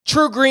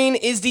True Green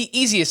is the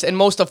easiest and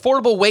most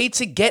affordable way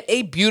to get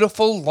a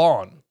beautiful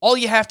lawn. All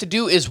you have to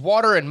do is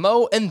water and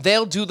mow, and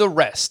they'll do the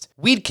rest.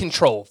 Weed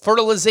control,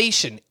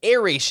 fertilization,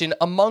 aeration,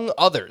 among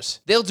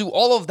others. They'll do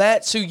all of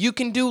that so you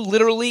can do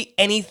literally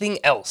anything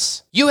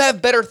else. You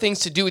have better things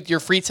to do with your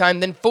free time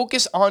than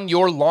focus on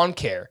your lawn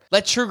care.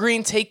 Let True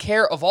Green take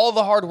care of all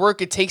the hard work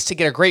it takes to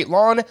get a great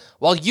lawn,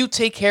 while you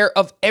take care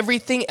of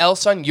everything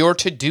else on your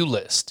to-do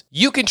list.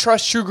 You can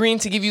trust True Green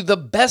to give you the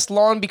best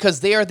lawn because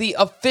they are the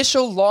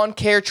official lawn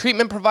care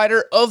treatment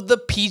provider of the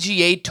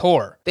PGA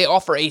Tour. They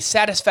offer a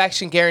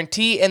satisfaction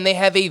guarantee, and they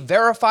have a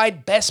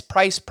verified best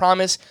price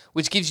promise,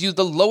 which gives you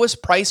the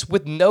lowest price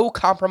with no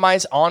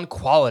compromise on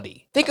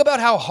quality. Think about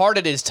how hard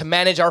it is to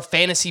manage our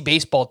fantasy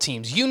baseball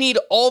teams. You need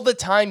all the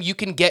time you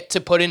can get to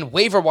put in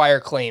waiver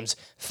wire claims,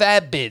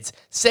 fab bids,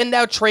 send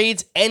out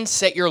trades, and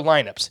set your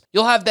lineups.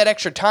 You'll have that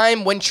extra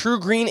time when True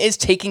Green is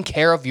taking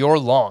care of your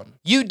lawn.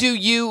 You do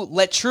you,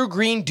 let True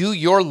Green do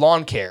your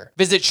lawn care.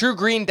 Visit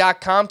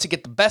truegreen.com to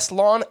get the best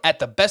lawn at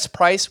the best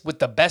price with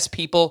the best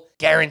people,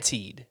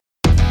 guaranteed.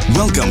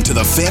 Welcome to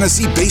the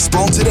Fantasy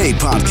Baseball Today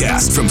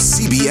podcast from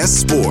CBS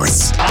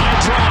Sports. High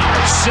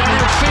drive,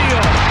 center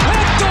field,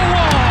 hit the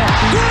wall,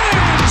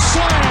 grand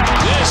slam.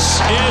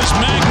 This is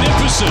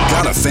magnificent.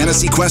 Got a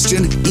fantasy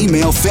question?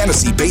 Email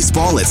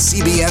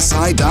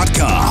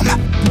fantasybaseball@cbsi.com.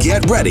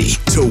 Get ready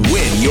to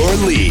win your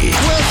league.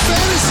 Where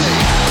fantasy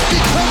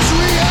becomes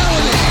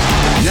reality.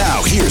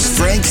 Now here's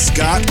Frank,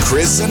 Scott,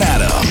 Chris, and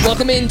Adam.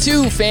 Welcome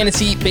into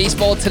Fantasy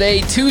Baseball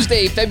Today,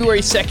 Tuesday,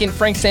 February 2nd.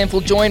 Frank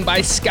Stanfield joined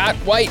by Scott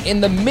White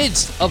in the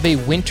midst of a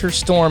winter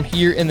storm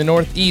here in the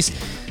Northeast.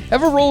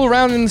 Ever roll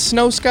around in the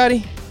snow,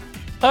 Scotty?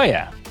 Oh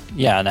yeah,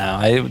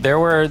 no. There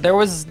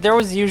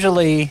was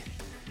usually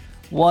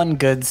one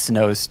good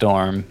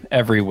snowstorm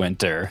every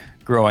winter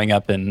growing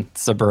up in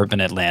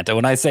suburban Atlanta.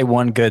 When I say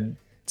one good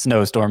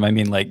snowstorm, I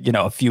mean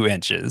a few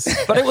inches,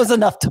 but it was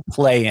enough to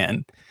play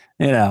in.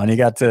 And you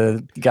got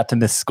to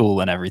miss school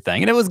and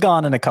everything, and it was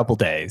gone in a couple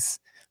days.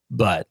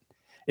 But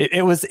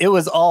it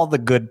was all the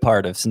good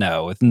part of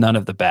snow with none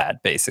of the bad,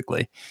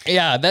 basically.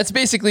 Yeah, that's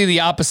basically the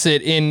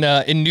opposite in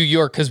New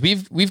York, because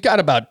we've got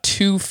about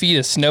 2 feet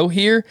of snow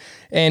here,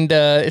 and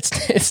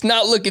it's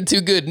not looking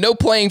too good. No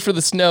playing for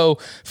the snow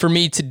for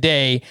me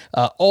today.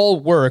 All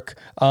work.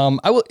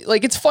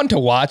 It's fun to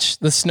watch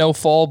the snow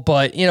fall,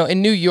 but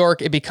in New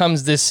York it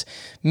becomes this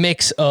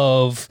mix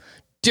of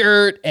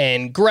dirt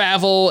and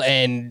gravel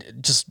and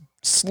just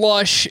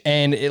slush,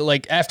 and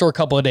after a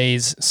couple of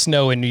days,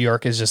 snow in New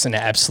York is just an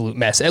absolute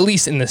mess. At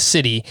least in the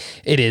city,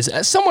 it is.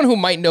 As someone who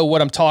might know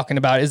what I'm talking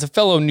about is a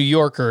fellow New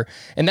Yorker,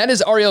 and that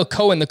is Ariel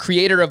Cohen, the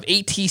creator of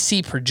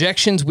ATC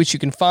Projections, which you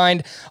can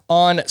find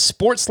on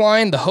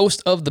Sportsline, the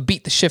host of the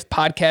Beat the Shift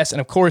podcast, and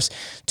of course,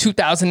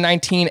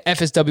 2019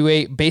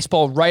 FSWA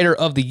Baseball Writer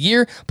of the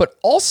Year, but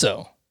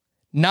also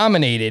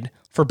nominated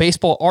for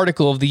Baseball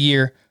Article of the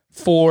Year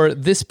for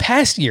this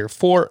past year,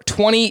 for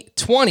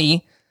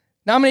 2020,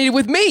 nominated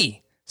with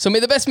me. So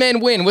may the best man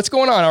win. What's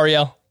going on,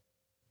 Ariel?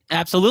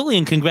 Absolutely,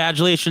 and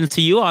congratulations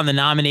to you on the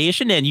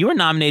nomination. And you were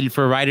nominated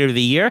for Writer of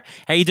the Year.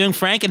 How are you doing,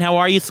 Frank? And how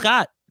are you,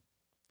 Scott?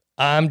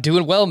 I'm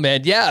doing well,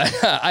 man. Yeah,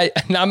 I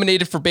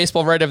nominated for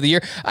Baseball Writer of the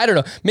Year. I don't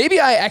know.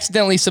 Maybe I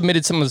accidentally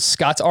submitted some of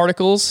Scott's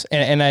articles,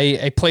 and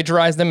I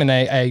plagiarized them, and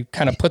I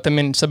kind of put them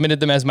in,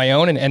 submitted them as my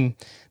own, and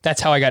that's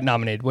how I got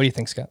nominated. What do you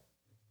think, Scott?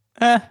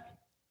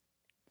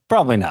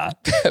 Probably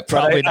not.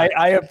 Probably not.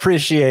 I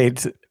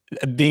appreciate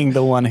being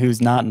the one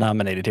who's not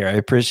nominated here. I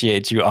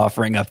appreciate you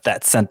offering up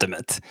that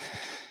sentiment.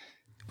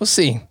 We'll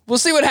see. We'll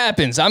see what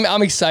happens.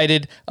 I'm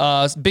excited.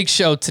 Big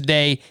show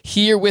today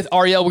here with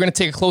Ariel. We're going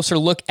to take a closer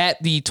look at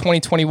the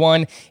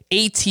 2021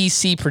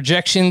 ATC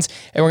projections,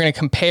 and we're going to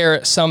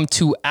compare some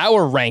to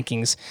our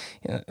rankings.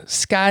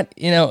 Scott,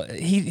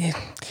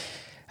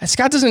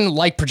 Scott doesn't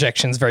like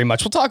projections very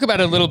much. We'll talk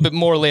about it a little bit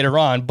more later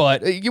on,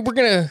 but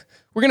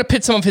we're gonna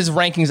pit some of his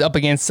rankings up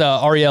against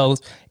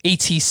Ariel's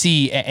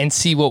ATC and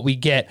see what we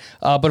get.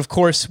 But of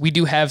course, we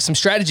do have some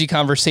strategy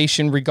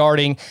conversation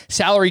regarding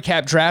salary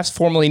cap drafts,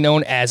 formerly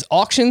known as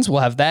auctions. We'll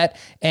have that,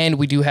 and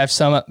we do have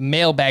some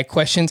mailbag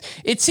questions.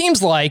 It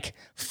seems like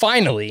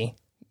finally,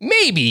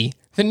 maybe,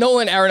 the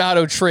Nolan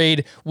Arenado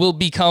trade will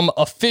become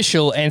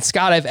official. And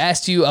Scott, I've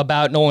asked you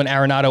about Nolan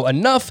Arenado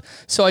enough,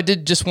 so I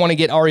did just want to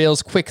get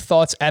Ariel's quick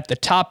thoughts at the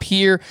top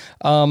here.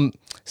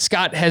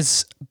 Scott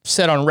has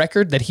said on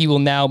record that he will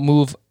now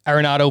move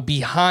Arenado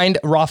behind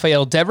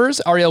Rafael Devers.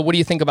 Ariel, what do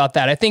you think about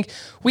that? I think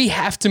we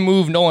have to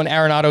move Nolan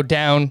Arenado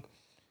down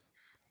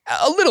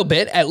a little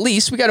bit, at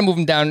least. We got to move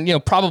him down,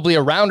 probably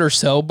a round or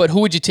so. But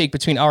who would you take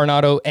between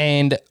Arenado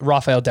and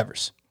Rafael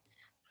Devers?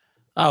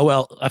 Oh,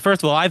 well,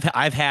 first of all,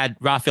 I've had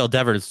Rafael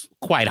Devers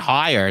quite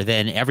higher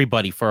than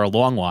everybody for a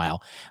long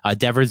while.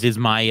 Devers is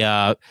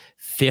my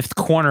fifth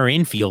corner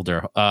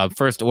infielder,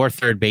 first or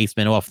third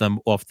baseman off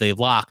the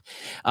block.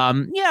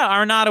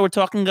 Arenado, we're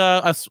talking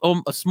a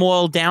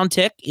small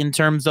downtick in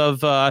terms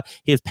of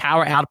his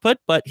power output,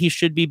 but he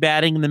should be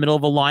batting in the middle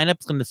of a lineup.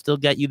 It's going to still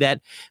get you that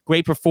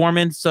great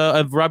performance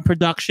of rub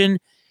production.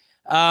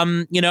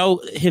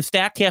 His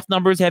StatCast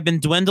numbers have been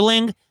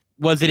dwindling.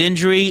 Was it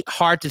injury?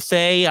 Hard to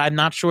say. I'm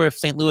not sure if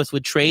St. Louis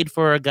would trade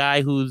for a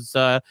guy who's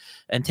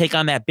and take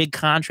on that big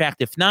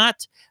contract. If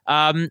not,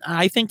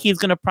 I think he's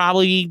going to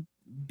probably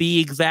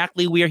be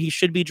exactly where he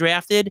should be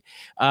drafted.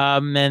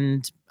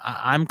 And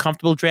I'm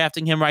comfortable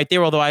drafting him right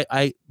there, although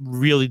I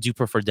really do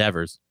prefer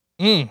Devers.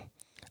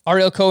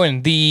 Ariel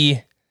Cohen, the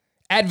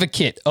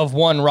advocate of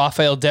one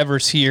Rafael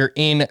Devers here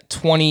in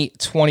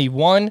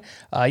 2021.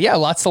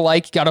 Lots to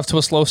like. Got off to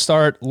a slow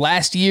start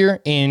last year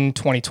in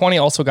 2020.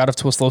 Also got off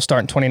to a slow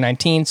start in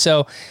 2019.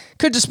 So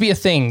could just be a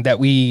thing that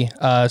we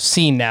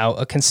see now,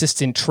 a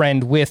consistent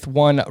trend with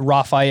one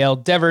Rafael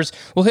Devers.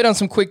 We'll hit on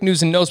some quick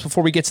news and notes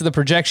before we get to the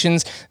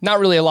projections. Not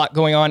really a lot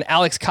going on.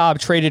 Alex Cobb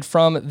traded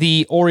from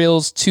the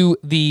Orioles to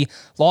the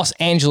Los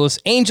Angeles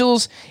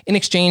Angels in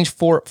exchange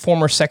for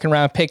former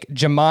second-round pick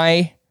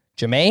Jahmai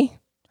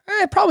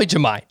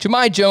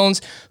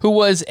Jones, who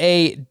was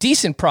a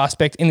decent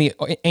prospect in the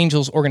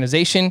Angels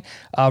organization.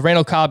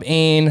 Randall Cobb.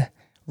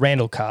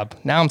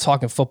 Now I'm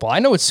talking football. I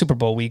know it's Super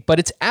Bowl week, but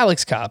it's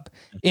Alex Cobb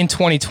in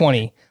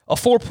 2020. A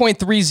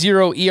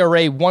 4.30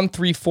 ERA,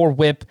 1.34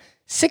 whip,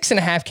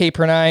 6.5 K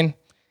per nine.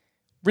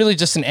 Really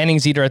just an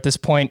innings eater at this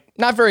point.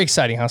 Not very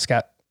exciting, huh,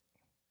 Scott?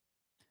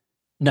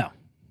 No,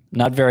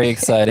 not very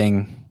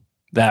exciting,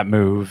 that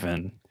move.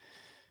 And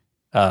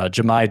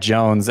Jahmai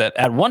Jones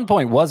at one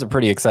point was a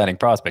pretty exciting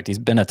prospect. He's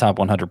been a top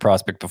 100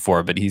 prospect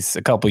before, but he's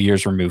a couple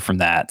years removed from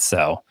that.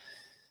 So,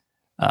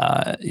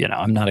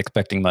 I'm not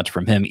expecting much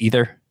from him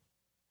either.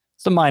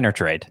 It's a minor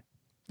trade.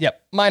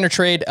 Yep, minor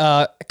trade.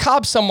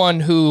 Cobb's someone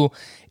who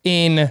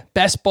in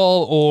best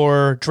ball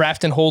or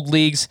draft and hold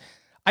leagues,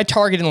 I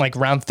target in like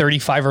round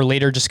 35 or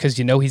later just because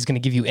he's going to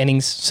give you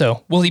innings.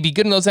 So will he be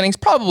good in those innings?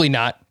 Probably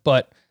not,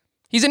 but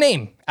he's a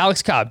name.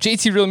 Alex Cobb.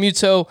 JT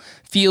Realmuto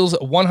feels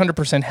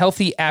 100%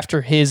 healthy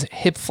after his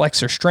hip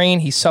flexor strain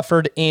he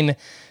suffered in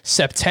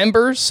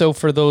September. So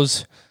for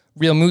those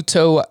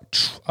Realmuto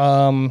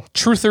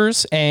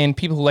truthers and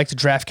people who like to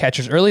draft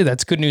catchers early,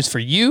 that's good news for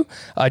you.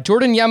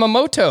 Jordan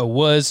Yamamoto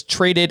was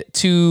traded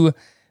to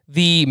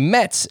the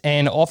Mets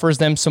and offers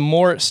them some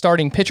more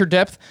starting pitcher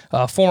depth.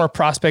 Former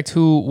prospect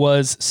who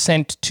was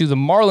sent to the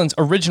Marlins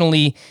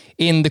originally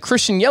in the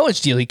Christian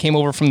Yelich deal. He came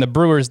over from the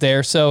Brewers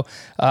there. So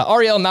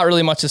Ariel, not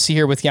really much to see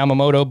here with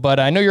Yamamoto, but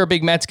I know you're a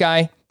big Mets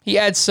guy. He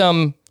adds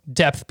some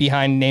depth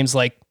behind names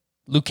like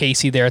Luke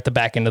Casey there at the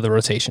back end of the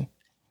rotation.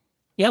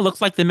 Yeah, it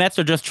looks like the Mets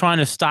are just trying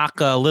to stock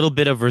a little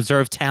bit of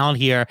reserve talent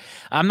here.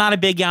 I'm not a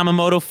big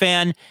Yamamoto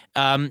fan.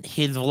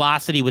 His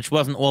velocity, which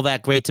wasn't all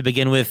that great to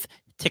begin with,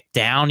 ticked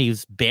down. He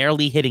was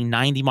barely hitting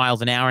 90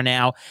 miles an hour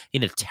now.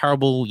 In a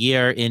terrible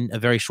year in a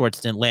very short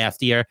stint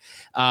last year.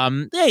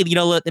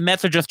 The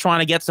Mets are just trying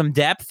to get some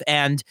depth,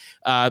 and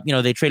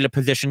they traded a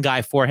position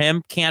guy for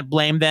him. Can't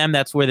blame them.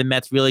 That's where the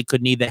Mets really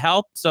could need the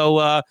help.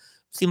 So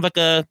seems like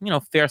a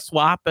fair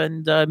swap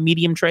and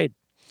medium trade.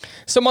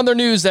 Some other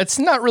news that's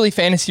not really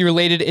fantasy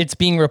related. It's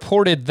being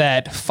reported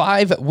that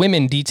 5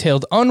 women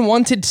detailed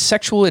unwanted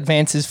sexual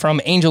advances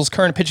from Angels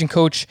current pitching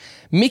coach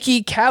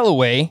Mickey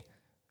Callaway.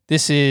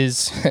 This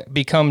is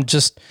become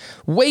just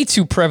way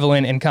too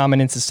prevalent and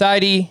common in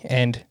society,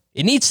 and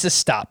it needs to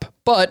stop.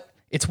 But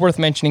it's worth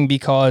mentioning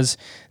because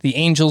the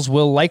Angels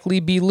will likely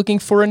be looking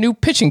for a new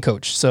pitching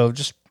coach. So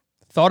just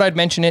thought I'd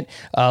mention it.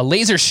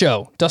 Laser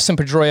Show, Dustin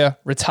Pedroia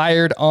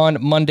retired on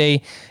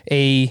Monday.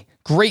 A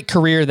great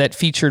career that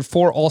featured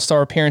 4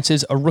 All-Star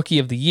appearances, a Rookie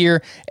of the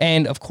Year,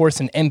 and of course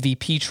an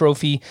MVP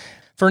trophy.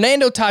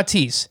 Fernando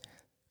Tatis,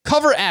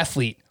 cover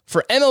athlete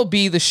for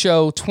MLB The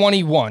Show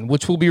 21,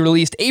 which will be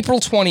released April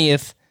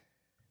 20th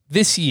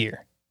this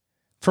year.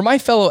 For my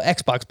fellow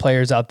Xbox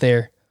players out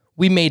there,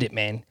 we made it,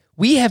 man.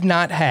 We have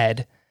not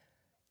had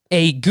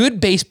a good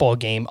baseball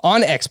game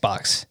on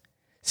Xbox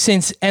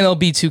since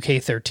MLB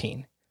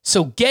 2K13.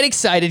 So get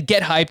excited,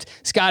 get hyped.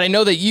 Scott, I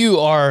know that you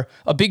are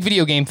a big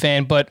video game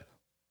fan, but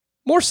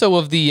more so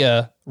of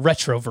the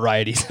retro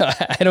varieties.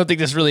 I don't think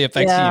this really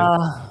affects you.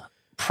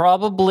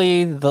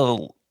 Probably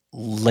the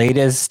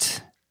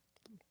latest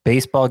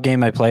baseball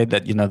game I played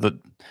that,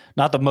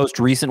 not the most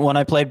recent one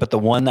I played, but the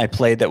one I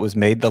played that was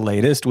made the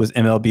latest was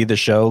MLB The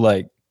Show,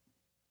 like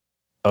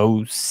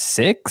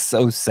 06,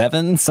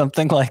 07,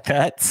 something like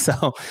that.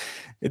 So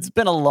it's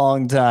been a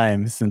long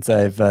time since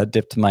I've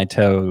dipped my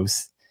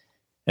toes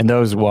in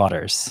those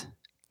waters.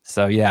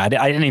 So yeah, I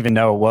didn't even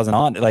know it wasn't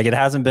on. Like, it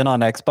hasn't been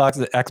on Xbox.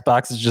 The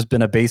Xbox has just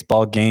been a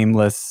baseball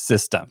gameless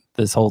system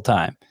this whole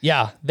time.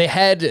 Yeah, they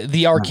had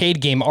the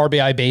arcade game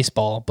RBI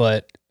Baseball,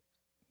 but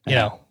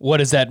what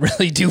does that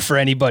really do for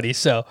anybody?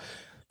 So,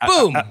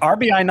 boom.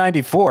 RBI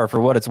 94,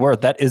 for what it's worth,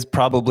 that is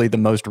probably the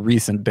most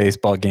recent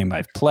baseball game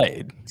I've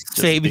played.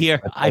 Same here.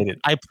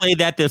 I played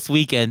that this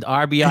weekend.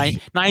 RBI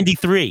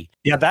 93.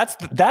 Yeah, that's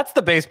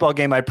the baseball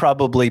game I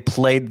probably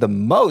played the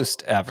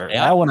most ever.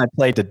 Yeah. That one I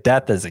played to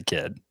death as a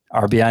kid.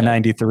 RBI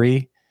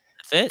 93.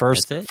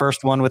 That's it.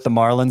 First one with the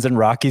Marlins and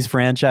Rockies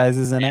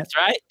franchises in it.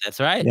 That's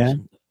right. Yeah.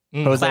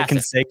 Jose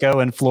Classic.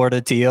 Canseco and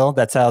Florida Teal.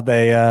 That's how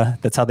they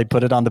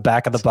put it on the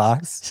back of the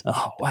box.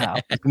 Oh wow.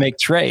 Make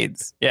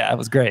trades. Yeah, it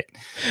was great.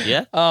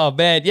 Yeah. Oh,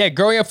 man. Yeah,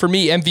 growing up for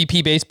me,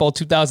 MVP Baseball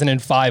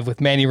 2005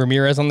 with Manny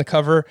Ramirez on the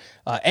cover.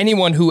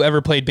 Anyone who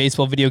ever played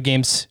baseball video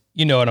games,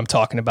 you know what I'm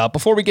talking about.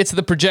 Before we get to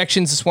the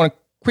projections, just want to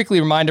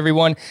quickly remind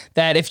everyone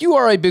that if you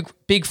are a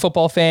big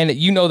football fan,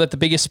 you know that the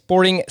biggest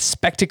sporting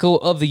spectacle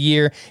of the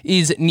year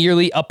is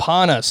nearly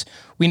upon us.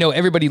 We know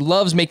everybody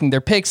loves making their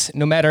picks,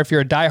 no matter if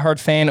you're a diehard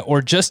fan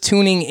or just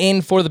tuning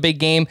in for the big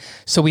game.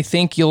 So we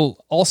think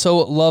you'll also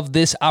love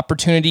this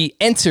opportunity.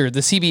 Enter the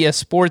CBS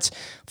Sports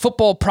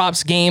Football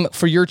Props game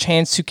for your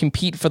chance to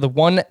compete for the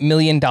 $1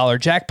 million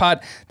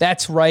jackpot.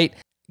 That's right.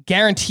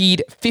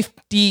 Guaranteed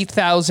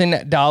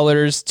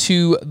 $50,000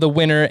 to the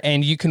winner,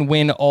 and you can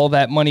win all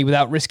that money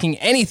without risking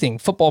anything.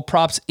 Football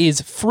Props is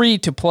free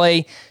to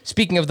play.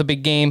 Speaking of the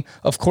big game,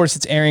 of course,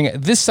 it's airing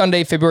this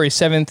Sunday, February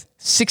 7th,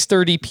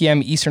 6:30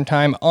 p.m. Eastern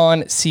Time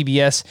on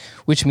CBS,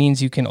 which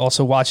means you can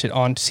also watch it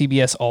on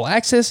CBS All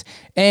Access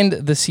and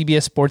the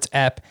CBS Sports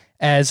app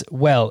as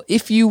well.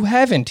 If you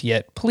haven't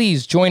yet,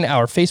 please join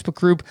our Facebook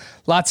group.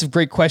 Lots of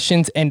great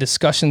questions and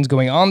discussions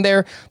going on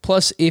there.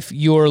 Plus, if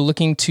you're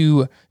looking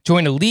to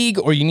join a league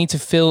or you need to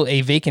fill a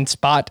vacant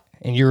spot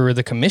and you're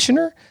the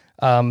commissioner,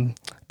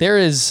 there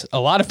is a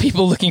lot of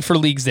people looking for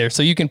leagues there.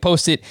 So you can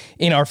post it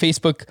in our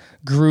Facebook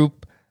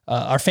group,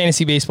 our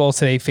Fantasy Baseball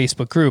Today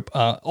Facebook group.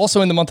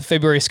 Also in the month of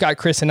February, Scott,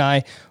 Chris, and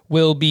I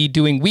will be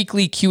doing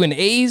weekly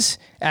Q&As.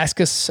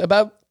 Ask us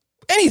about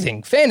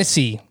anything,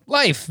 fantasy,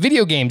 life,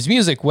 video games,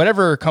 music,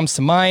 whatever comes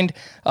to mind.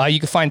 You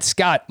can find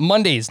Scott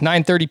Mondays,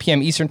 9:30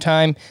 p.m. Eastern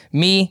Time,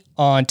 me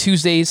on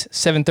Tuesdays,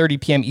 7:30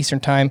 p.m.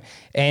 Eastern Time,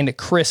 and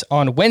Chris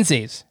on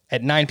Wednesdays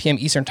at 9 p.m.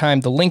 Eastern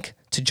Time. The link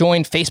to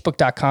join,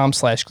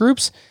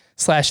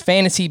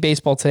 facebook.com/groups/fantasy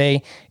baseball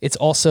today. It's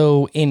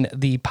also in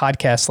the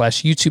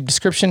podcast/YouTube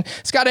description.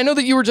 Scott, I know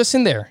that you were just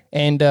in there,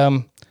 and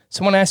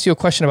someone asked you a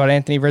question about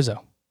Anthony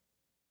Rizzo.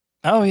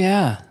 Oh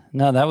yeah.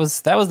 No, that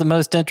was the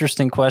most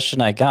interesting question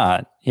I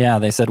got. Yeah,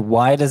 they said,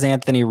 why does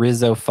Anthony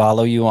Rizzo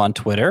follow you on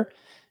Twitter?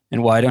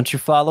 And why don't you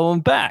follow him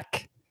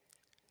back?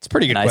 It's a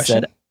pretty good And question. I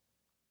said,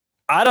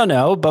 I don't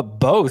know, but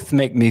both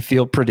make me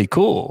feel pretty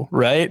cool,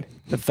 right?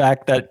 The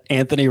fact that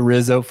Anthony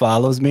Rizzo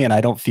follows me and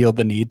I don't feel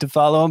the need to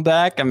follow him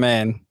back. I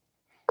mean,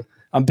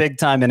 I'm big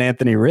time in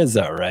Anthony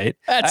Rizzo, right?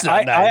 That's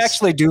I not nice.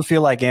 actually do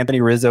feel like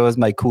Anthony Rizzo is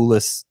my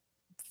coolest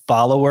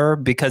follower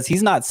because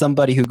he's not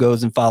somebody who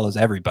goes and follows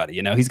everybody.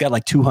 You know, he's got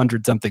like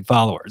 200 something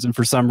followers, and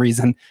for some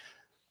reason,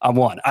 I'm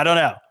one. I don't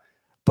know,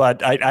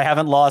 but I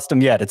haven't lost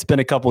him yet. It's been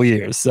a couple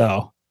years,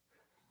 so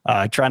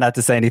I try not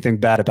to say anything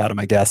bad about him,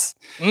 I guess.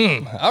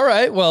 All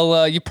right.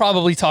 Well, you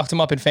probably talked him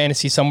up in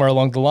fantasy somewhere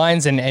along the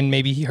lines, and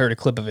maybe he heard a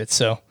clip of it.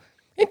 So,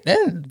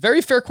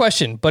 very fair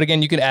question. But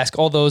again, you can ask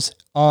all those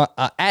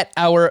at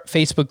our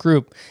Facebook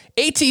group.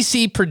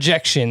 ATC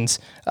projections.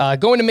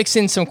 Going to mix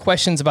in some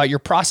questions about your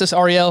process,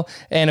 Ariel,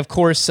 and of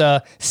course,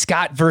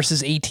 Scott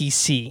versus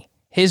ATC.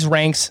 His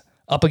ranks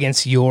up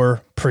against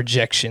your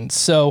projections.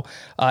 So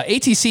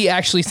ATC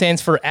actually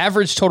stands for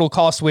average total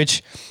cost,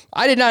 which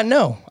I did not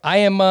know.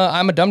 I'm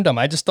a dum-dum.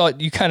 I just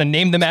thought you kind of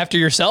named them after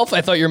yourself.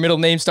 I thought your middle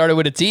name started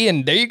with a T,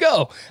 and there you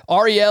go.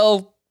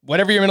 Ariel,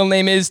 whatever your middle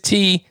name is,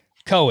 T.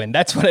 Cohen.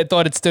 That's what I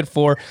thought it stood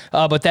for,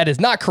 but that is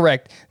not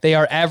correct. They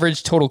are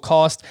average total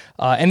cost,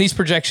 and these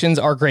projections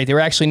are great. They were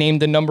actually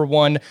named the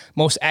 #1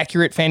 most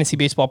accurate fantasy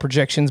baseball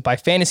projections by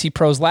Fantasy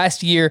Pros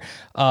last year.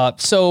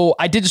 So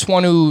I did just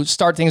want to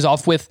start things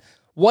off with,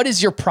 what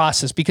is your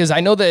process? Because I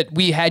know that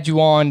we had you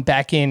on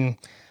back in,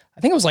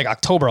 I think it was like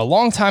October, a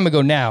long time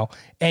ago now,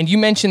 and you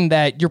mentioned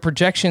that your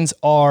projections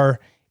are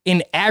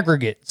in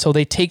aggregate, so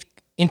they take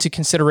into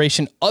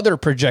consideration other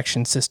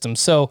projection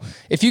systems. So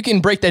if you can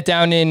break that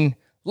down in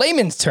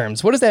layman's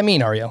terms, what does that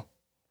mean, Ariel?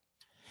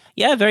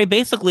 Yeah, very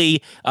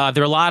basically,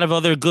 there are a lot of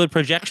other good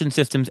projection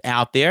systems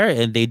out there,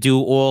 and they do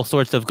all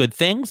sorts of good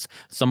things.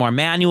 Some are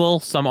manual,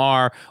 some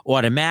are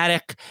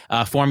automatic,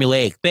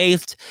 formulaic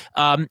based.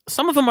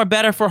 Some of them are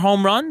better for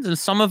home runs, and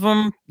some of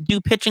them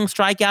do pitching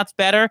strikeouts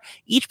better.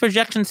 Each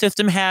projection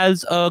system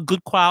has a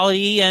good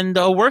quality and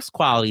a worse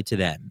quality to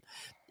them.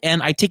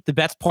 And I take the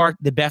best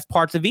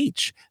parts of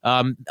each.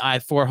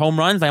 For home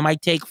runs, I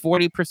might take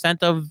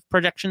 40% of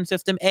projection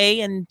system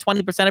A and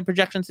 20% of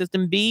projection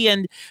system B.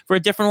 And for a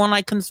different one,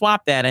 I can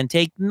swap that and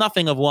take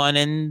nothing of one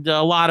and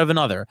a lot of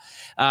another.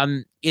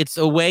 It's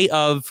a way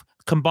of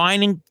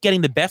combining,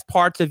 getting the best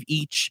parts of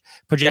each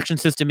projection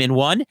system in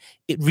one.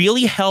 It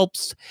really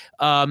helps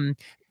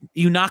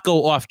you not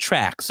go off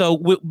track.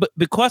 So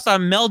because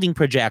I'm melding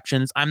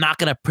projections, I'm not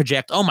going to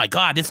project, oh my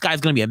God, this guy's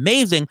going to be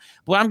amazing.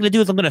 What I'm going to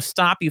do is I'm going to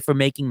stop you from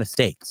making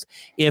mistakes.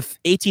 If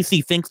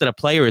ATC thinks that a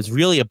player is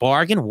really a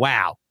bargain,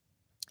 wow,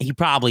 he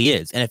probably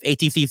is. And if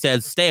ATC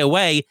says stay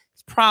away,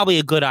 it's probably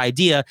a good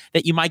idea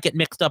that you might get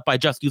mixed up by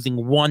just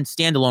using one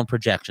standalone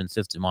projection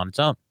system on its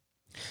own.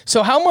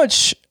 So how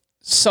much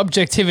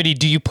subjectivity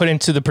do you put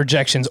into the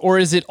projections, or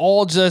is it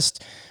all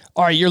just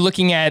all right, you're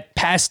looking at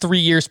past 3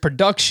 years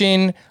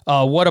production,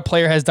 what a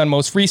player has done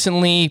most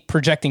recently,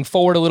 projecting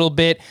forward a little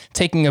bit,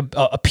 taking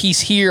a piece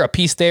here, a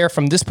piece there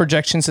from this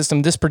projection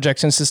system.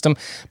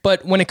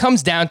 But when it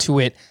comes down to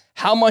it,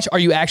 how much are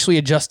you actually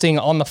adjusting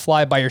on the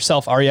fly by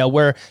yourself, Ariel,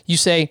 where you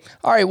say,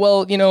 all right,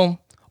 well,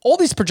 all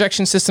these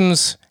projection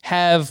systems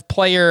have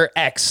player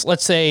X,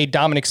 let's say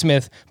Dominic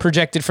Smith,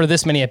 projected for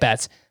this many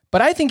at-bats,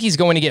 but I think he's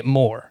going to get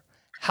more.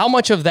 How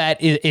much of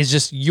that is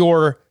just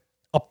your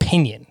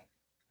opinion?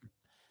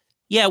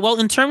 Yeah, well,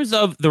 in terms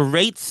of the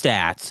rate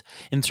stats,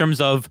 in terms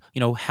of,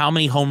 how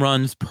many home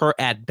runs per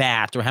at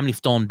bat or how many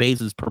stolen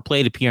bases per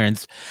plate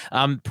appearance,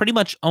 pretty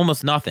much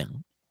almost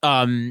nothing.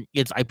 I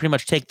pretty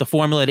much take the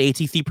formula that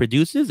ATC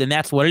produces, and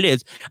that's what it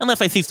is,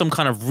 unless I see some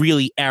kind of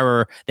really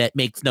error that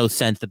makes no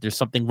sense, that there's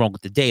something wrong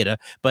with the data,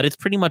 but it's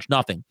pretty much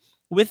nothing.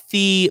 With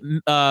the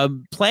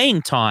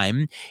playing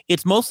time,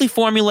 it's mostly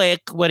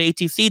formulaic, what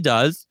ATC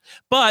does,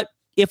 but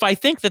if I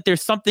think that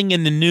there's something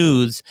in the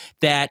news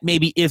that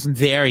maybe isn't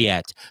there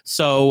yet.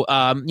 So,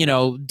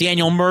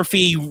 Daniel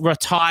Murphy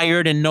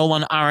retired and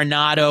Nolan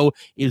Arenado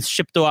is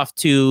shipped off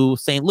to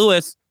St.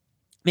 Louis.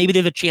 Maybe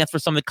there's a chance for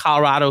some of the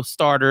Colorado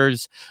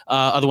starters,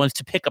 other ones,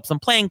 to pick up some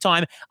playing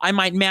time. I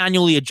might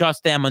manually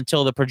adjust them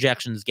until the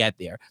projections get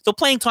there. So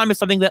playing time is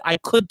something that I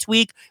could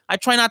tweak. I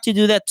try not to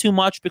do that too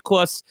much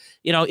because,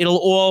 it'll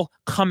all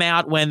come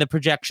out when the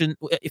projection,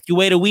 if you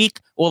wait a week,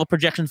 all the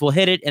projections will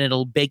hit it and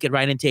it'll bake it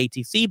right into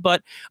ATC.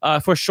 But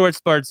for short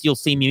spurts, you'll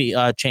see me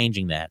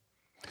changing that.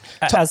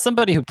 As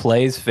somebody who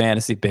plays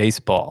fantasy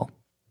baseball,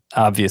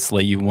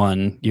 obviously you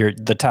won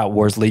the Tout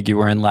Wars League you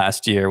were in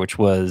last year, which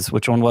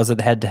one was it?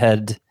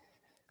 Head-to-head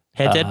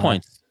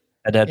points.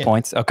 Head-to-head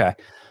points. Okay.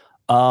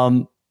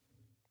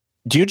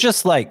 Do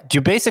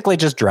you basically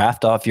just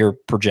draft off your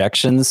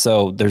projections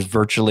so there's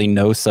virtually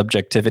no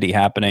subjectivity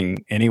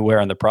happening anywhere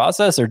in the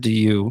process, or do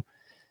you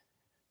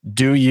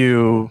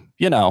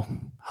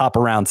hop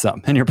around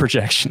some in your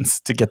projections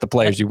to get the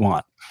players you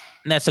want?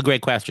 That's a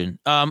great question.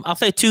 I'll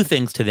say two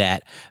things to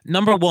that.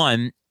 Number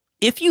one,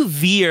 if you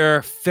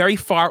veer very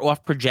far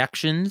off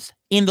projections,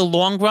 in the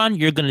long run,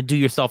 you're going to do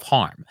yourself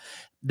harm.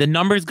 The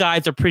numbers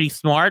guys are pretty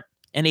smart,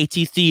 and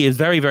ATC is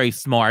very, very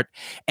smart.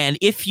 And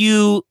if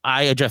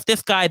I adjust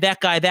this guy,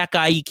 that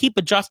guy, you keep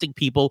adjusting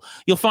people,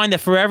 you'll find that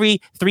for every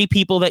 3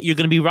 people that you're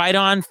going to be right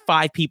on,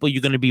 5 people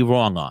you're going to be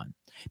wrong on.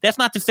 That's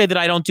not to say that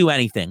I don't do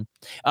anything.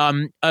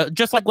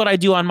 Just like what I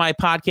do on my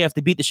podcast,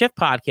 the Beat the Shift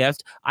podcast,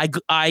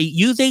 I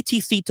use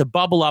ATC to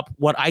bubble up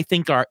what I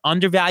think are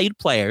undervalued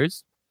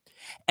players.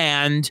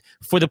 And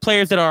for the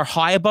players that are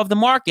high above the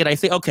market, I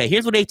say, okay,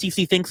 here's what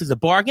ATC thinks is a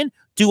bargain.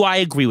 Do I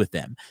agree with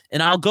them?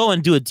 And I'll go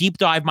and do a deep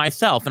dive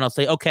myself. And I'll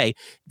say, okay,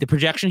 the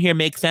projection here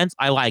makes sense.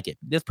 I like it.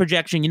 This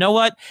projection, you know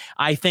what?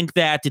 I think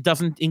that it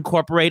doesn't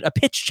incorporate a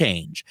pitch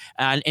change.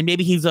 And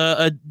maybe he's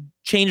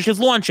changed his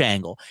launch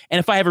angle. And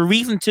if I have a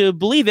reason to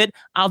believe it,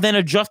 I'll then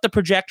adjust the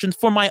projections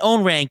for my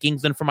own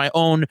rankings and for my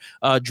own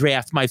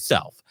draft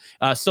myself.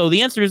 So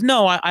the answer is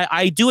no,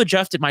 I do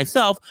adjust it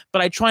myself,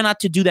 but I try not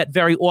to do that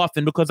very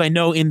often because I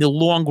know in the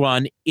long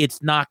run,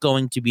 it's not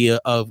going to be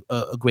a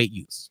great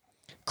use.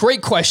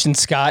 Great question,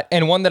 Scott,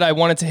 and one that I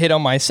wanted to hit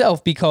on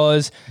myself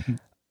because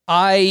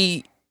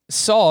I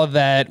saw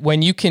that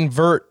when you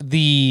convert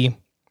the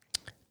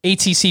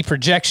ATC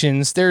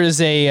projections, there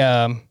is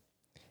an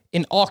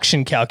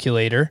auction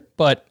calculator,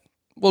 but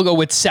we'll go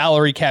with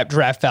salary cap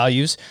draft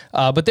values.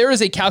 But there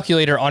is a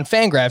calculator on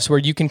Fangraphs where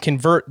you can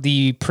convert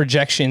the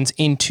projections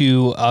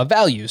into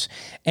values.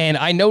 And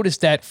I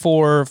noticed that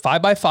for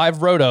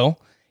 5x5 Roto,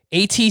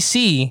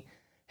 ATC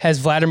has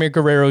Vladimir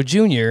Guerrero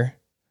Jr.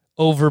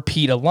 over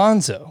Pete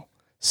Alonso.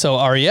 So,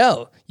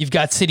 Ariel, you've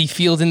got Citi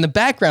Field in the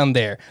background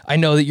there. I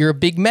know that you're a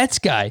big Mets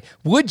guy.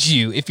 Would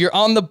you, if you're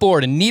on the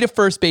board and need a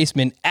first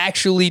baseman,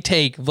 actually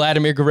take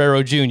Vladimir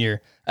Guerrero Jr.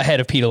 ahead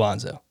of Pete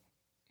Alonso?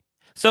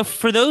 So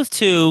for those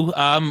two,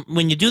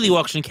 when you do the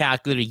auction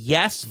calculator,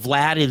 yes,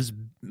 Vlad is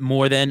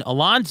more than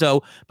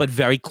Alonso, but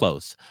very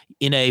close.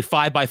 In a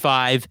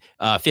 5x5,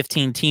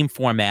 15-team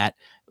format,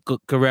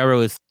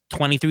 Guerrero is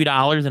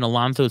 $23 and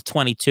Alonso is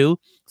 $22.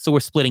 So we're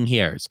splitting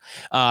hairs.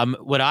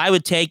 What I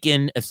would take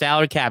in a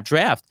salary cap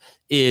draft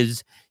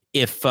is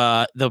if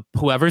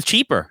whoever's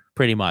cheaper,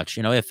 pretty much.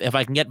 If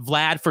I can get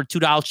Vlad for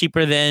 $2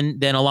 cheaper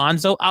than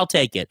Alonso, I'll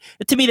take it.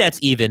 To me, that's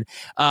even.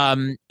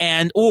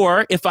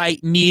 Or if I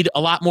need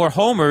a lot more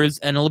homers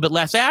and a little bit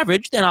less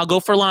average, then I'll go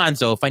for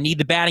Alonso. If I need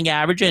the batting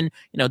average and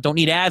don't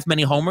need as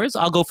many homers,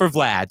 I'll go for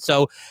Vlad.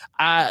 So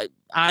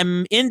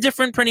I'm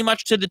indifferent pretty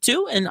much to the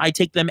two, and I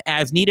take them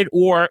as needed,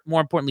 or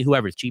more importantly,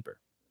 whoever's cheaper.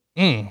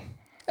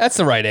 That's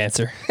the right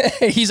answer.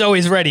 He's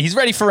always ready. He's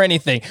ready for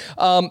anything.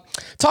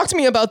 Talk to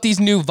me about these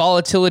new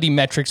volatility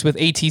metrics with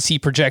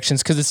ATC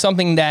projections, because it's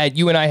something that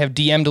you and I have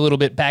DM'd a little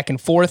bit back and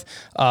forth,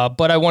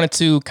 but I wanted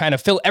to kind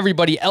of fill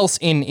everybody else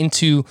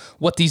into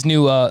what these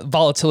new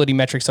volatility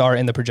metrics are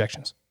in the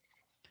projections.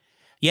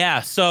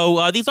 Yeah,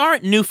 so these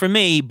aren't new for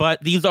me,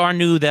 but these are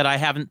new that I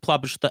haven't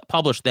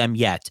published them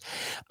yet.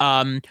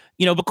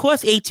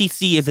 Because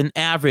ATC is an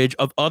average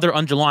of other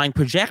underlying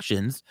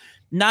projections,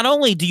 not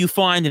only do you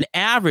find an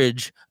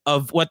average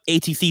of what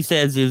ATC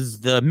says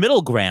is the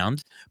middle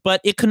ground,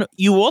 but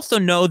you also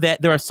know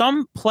that there are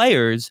some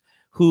players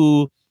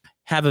who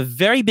have a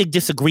very big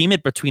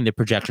disagreement between the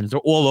projections. They're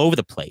all over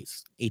the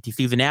place.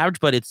 ATC is an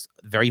average, but it's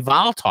very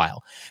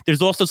volatile.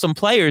 There's also some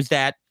players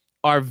that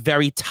are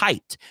very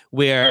tight,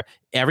 where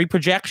every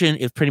projection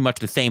is pretty much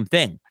the same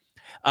thing.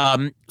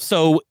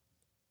 So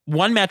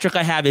one metric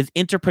I have is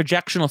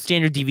interprojectional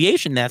standard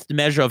deviation. That's the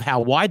measure of how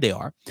wide they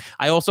are.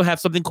 I also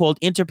have something called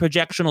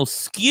interprojectional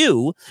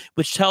skew,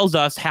 which tells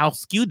us how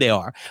skewed they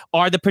are.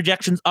 Are the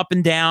projections up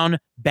and down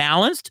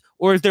balanced,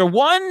 or is there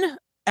one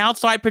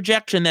outside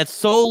projection that's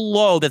so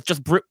low that's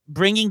just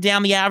bringing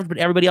down the average, but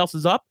everybody else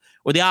is up?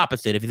 Or the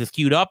opposite, if it's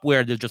skewed up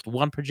where there's just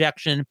one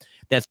projection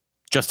that's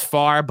just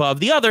far above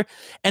the other.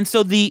 And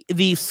so the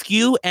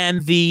skew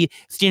and the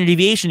standard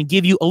deviation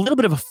give you a little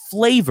bit of a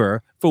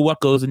flavor for what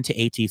goes into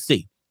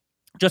ATC.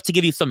 Just to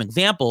give you some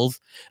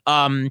examples,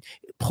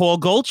 Paul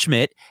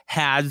Goldschmidt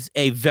has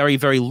a very,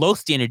 very low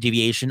standard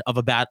deviation of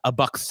about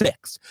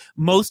 $1.06.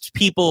 Most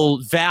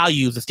people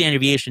value the standard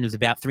deviation is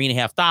about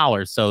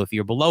 $3.50. So if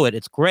you're below it,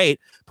 it's great.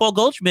 Paul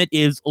Goldschmidt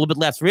is a little bit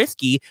less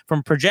risky from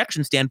a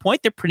projection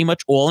standpoint. They're pretty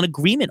much all in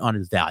agreement on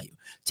his value.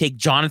 Take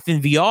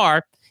Jonathan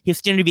VR. His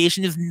standard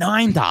deviation is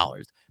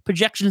 $9.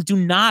 Projections do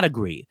not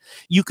agree.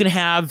 You can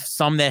have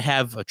some that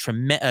have a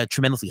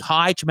tremendously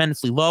high,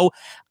 tremendously low.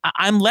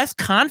 I'm less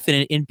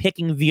confident in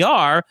picking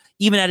VR,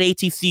 even at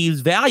ATC's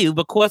value,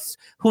 because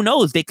who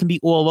knows? They can be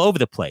all over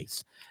the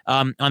place.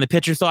 On the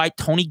pitcher side,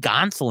 Tony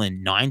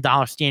Gonsolin,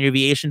 $9 standard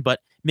deviation,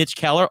 but Mitch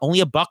Keller, only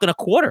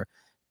 $1.25.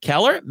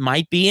 Keller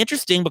might be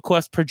interesting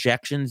because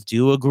projections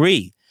do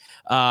agree.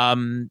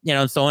 And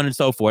so on and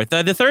so forth.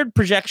 The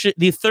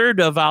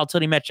third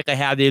volatility metric I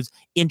have is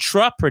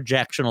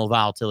intra-projectional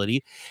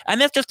volatility.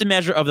 And that's just a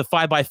measure of the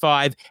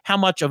 5x5, how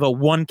much of a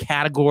one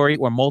category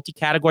or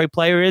multi-category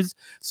player is.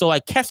 So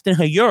like Keston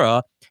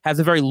Hiura has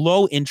a very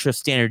low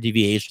intra-standard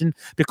deviation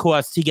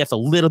because he gets a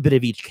little bit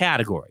of each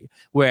category.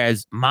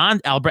 Whereas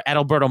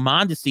Adalberto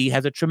Mondesi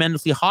has a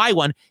tremendously high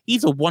one.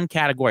 He's a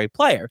one-category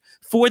player.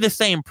 For the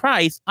same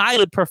price, I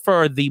would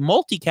prefer the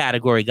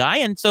multi-category guy.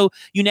 And so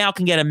you now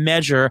can get a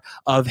measure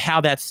of how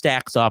that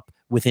stacks up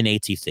within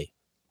ATC.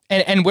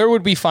 And where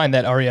would we find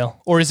that, Ariel?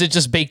 Or is it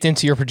just baked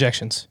into your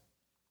projections?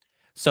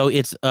 So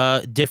it's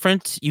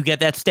different. You get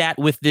that stat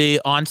with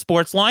the On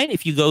Sports line.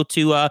 If you go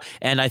to,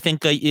 and I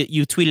think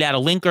you tweeted out a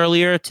link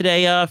earlier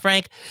today,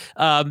 Frank,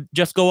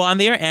 just go on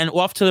there and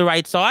off to the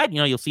right side,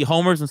 you'll see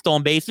homers and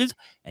stolen bases,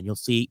 and you'll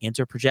see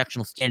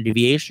interprojectional standard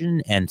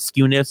deviation and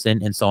skewness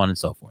and so on and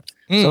so forth.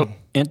 So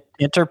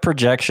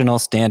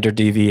interprojectional standard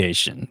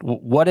deviation.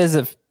 What is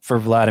it for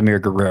Vladimir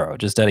Guerrero?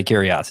 Just out of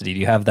curiosity, do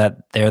you have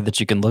that there that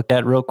you can look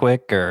at real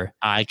quick? Or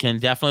I can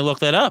definitely look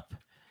that up.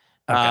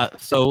 Okay.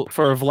 So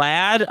for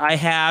Vlad, I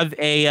have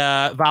a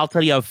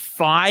volatility of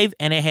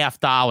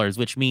 $5.50,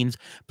 which means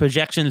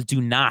projections do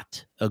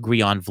not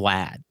agree on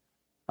Vlad.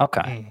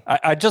 Okay.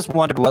 I just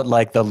wondered what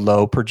like the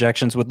low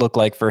projections would look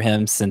like for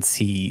him, since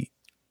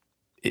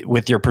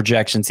with your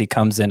projections, he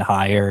comes in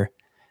higher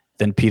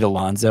than Pete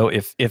Alonso.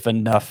 If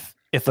enough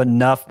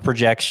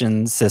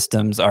projection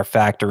systems are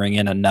factoring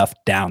in enough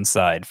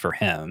downside for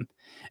him.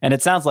 And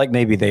it sounds like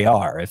maybe they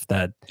are, if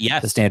the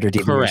standard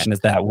deviation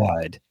is that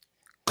wide.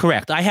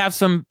 Correct. I have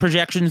some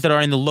projections that are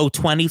in the low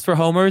 20s for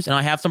homers, and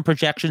I have some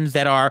projections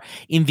that are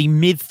in the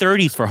mid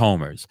 30s for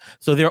homers.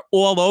 So they're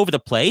all over the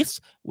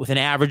place with an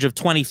average of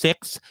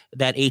 26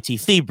 that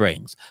ATC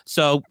brings.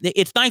 So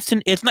it's nice.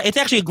 It's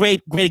actually a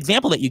great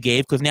example that you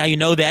gave, because now you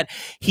know that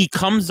he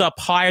comes up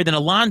higher than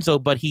Alonso,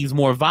 but he's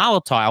more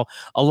volatile.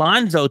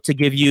 Alonso, to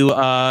give you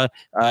a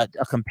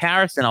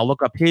comparison, I'll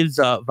look up his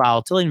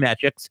volatility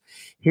metrics.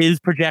 His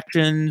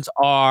projections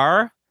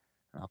are,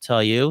 I'll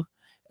tell you,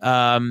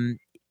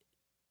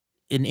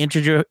 an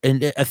integer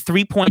and a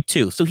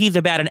 3.2. So he's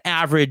about an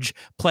average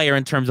player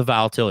in terms of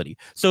volatility.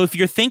 So if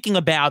you're thinking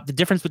about the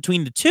difference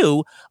between the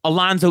two,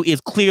 Alonso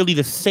is clearly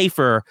the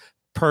safer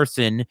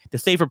person, the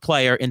safer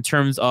player in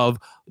terms of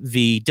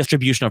the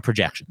distribution of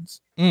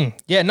projections.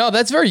 Yeah, no,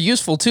 that's very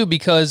useful too,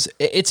 because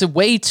it's a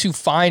way to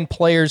find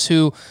players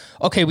who,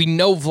 okay, we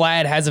know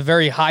Vlad has a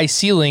very high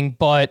ceiling,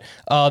 but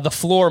the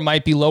floor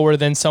might be lower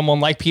than someone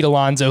like Pete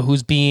Alonso,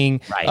 who's being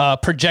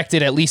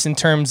projected, at least in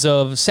terms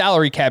of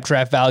salary cap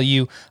draft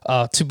value,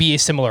 to be a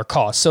similar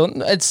cost. So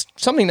it's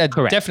something that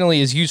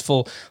definitely is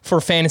useful for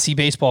fantasy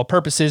baseball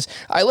purposes.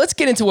 All right, let's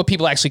get into what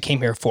people actually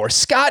came here for.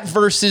 Scott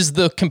versus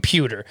the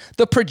computer,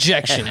 the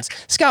projections.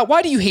 Scott,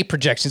 why do you hate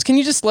projections? Can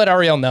you just let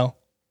Ariel know?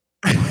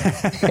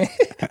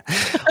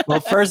 Well,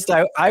 first,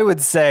 I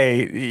would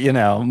say,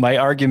 my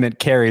argument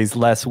carries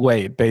less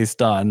weight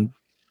based on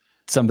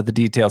some of the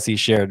details he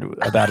shared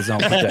about his own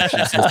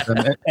projection system.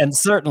 And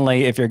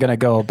certainly, if you're going to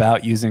go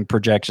about using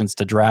projections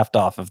to draft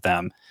off of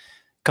them,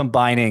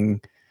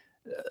 combining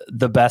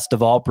the best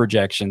of all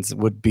projections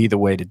would be the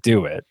way to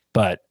do it.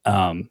 But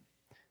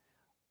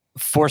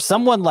for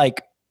someone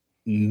like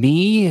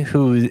me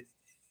who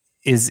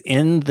is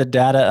in the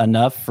data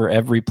enough for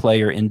every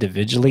player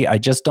individually, I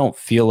just don't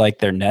feel like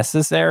they're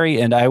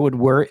necessary. And I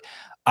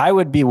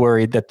would be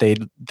worried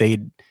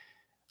that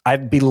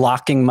I'd be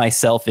locking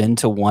myself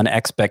into one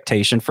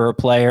expectation for a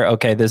player.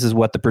 Okay, this is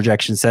what the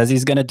projection says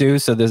he's going to do,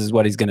 so this is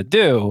what he's going to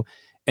do,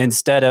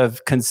 instead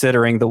of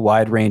considering the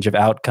wide range of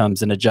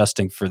outcomes and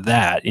adjusting for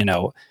that,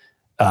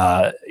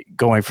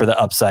 going for the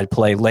upside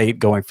play late,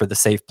 going for the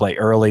safe play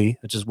early,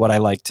 which is what I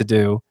like to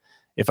do.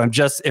 If I'm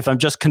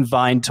just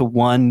confined to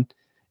one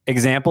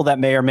example that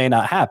may or may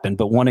not happen,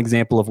 but one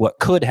example of what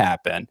could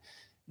happen,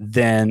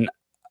 then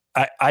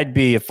I'd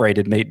be afraid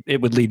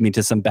it would lead me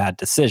to some bad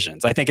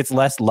decisions. I think it's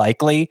less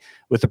likely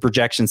with the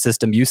projection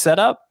system you set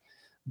up,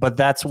 but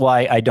that's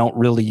why I don't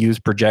really use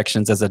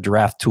projections as a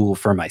draft tool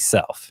for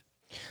myself.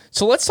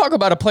 So let's talk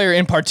about a player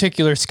in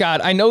particular,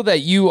 Scott. I know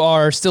that you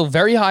are still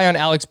very high on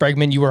Alex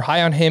Bregman. You were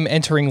high on him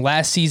entering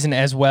last season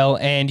as well,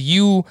 and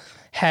you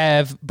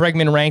have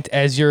Bregman ranked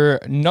as your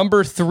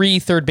number 3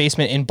 third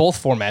baseman in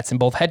both formats, in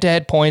both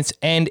head-to-head points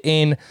and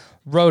in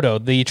Roto,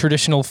 the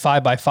traditional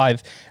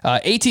 5x5.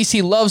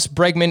 ATC loves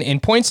Bregman in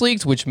points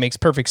leagues, which makes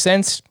perfect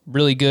sense.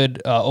 Really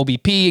good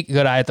OBP,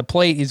 good eye at the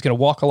plate. He's going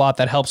to walk a lot.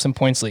 That helps in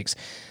points leagues.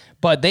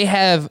 But they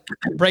have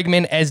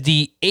Bregman as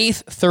the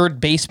 8th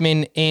third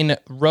baseman in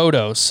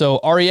Roto.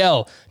 So,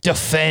 Ariel,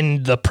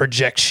 defend the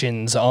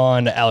projections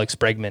on Alex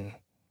Bregman.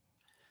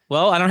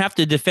 Well, I don't have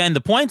to defend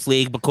the points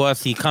league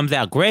because he comes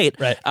out great.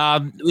 Right.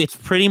 It's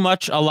pretty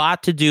much a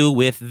lot to do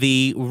with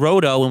the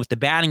roto and with the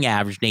batting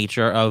average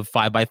nature of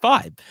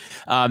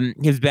 5x5.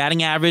 His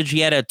batting average,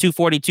 he had a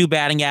 242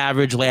 batting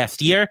average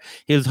last year.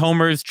 His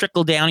homers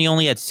trickled down. He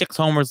only had 6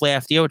 homers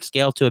last year, which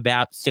scaled to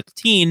about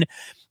 16.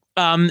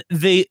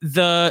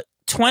 The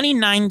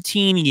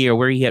 2019 year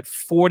where he hit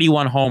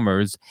 41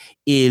 homers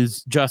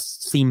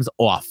seems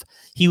off.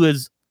 He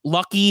was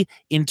lucky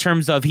in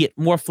terms of he hit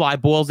more fly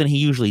balls than he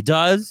usually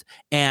does,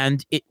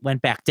 and it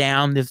went back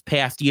down this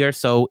past year,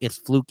 so it's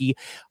fluky.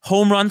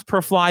 Home runs per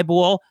fly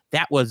ball,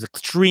 that was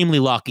extremely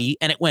lucky,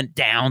 and it went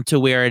down to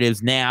where it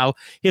is now.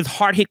 His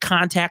hard hit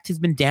contact has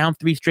been down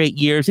 3 straight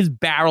years. His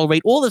barrel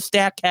rate, all the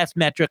StatCast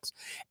metrics,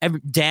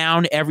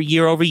 down every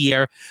year over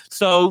year.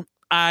 So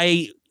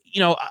I'm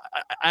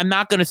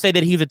not going to say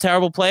that he's a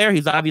terrible player.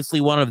 He's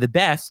obviously one of the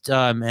best,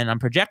 and I'm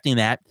projecting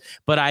that,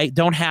 but I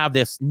don't have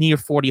this near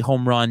 40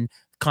 home run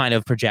kind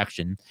of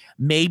projection.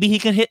 Maybe he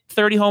can hit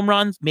 30 home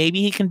runs.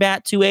 Maybe he can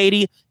bat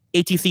 280.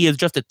 ATC is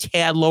just a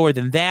tad lower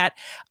than that.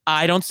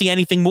 I don't see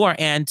anything more.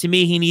 And to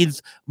me, he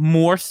needs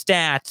more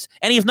stats.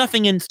 And he has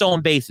nothing in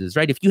stolen bases,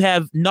 right? If you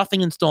have nothing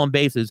in stolen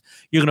bases,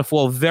 you're going to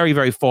fall very,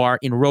 very far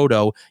in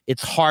Roto.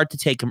 It's hard to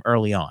take him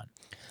early on.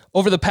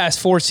 Over the past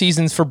 4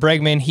 seasons for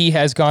Bregman, he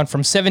has gone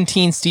from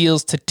 17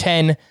 steals to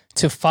 10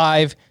 to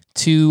 5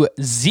 to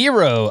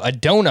 0. A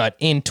donut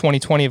in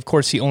 2020. Of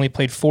course, he only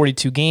played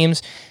 42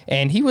 games,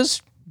 and he was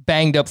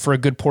banged up for a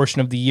good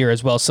portion of the year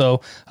as well.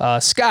 So,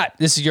 Scott,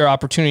 this is your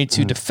opportunity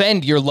to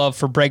defend your love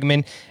for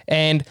Bregman.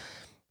 And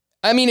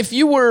I mean, if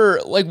you were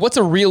like, what's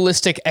a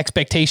realistic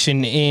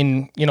expectation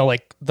in,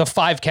 the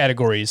 5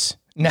 categories?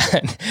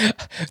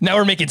 Now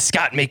we're making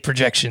Scott make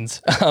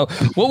projections.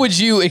 What would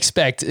you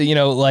expect,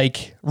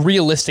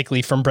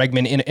 realistically from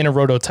Bregman in a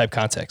Roto type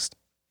context?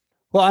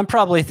 Well, I'm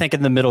probably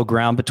thinking the middle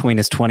ground between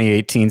his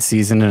 2018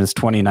 season and his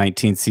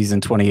 2019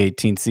 season.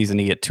 2018 season,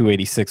 he hit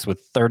 286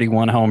 with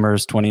 31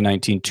 homers.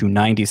 2019,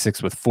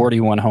 296 with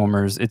 41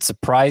 homers. It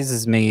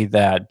surprises me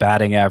that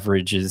batting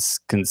average is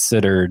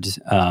considered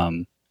a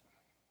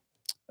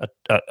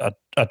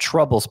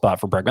trouble spot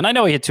for Bregman. I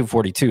know he hit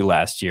 242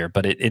 last year,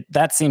 but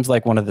that seems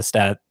like one of those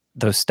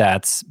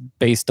stats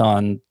based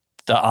on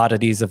the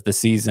oddities of the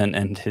season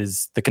and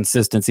the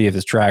consistency of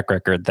his track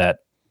record that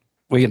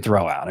we can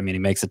throw out. I mean, he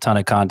makes a ton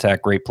of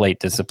contact, great plate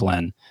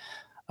discipline.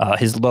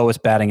 His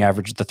lowest batting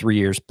average the 3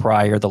 years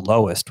prior, the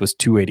lowest was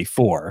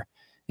 284,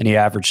 and he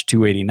averaged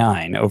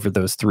 289 over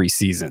those 3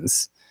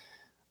 seasons.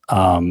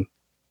 I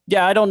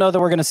don't know that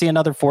we're going to see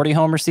another 40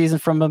 homer season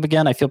from him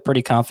again. I feel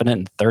pretty confident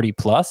in 30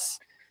 plus.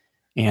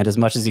 And as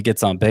much as he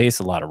gets on base,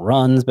 a lot of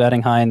runs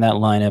batting high in that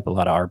lineup, a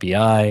lot of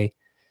RBI.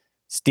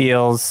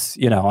 Steals,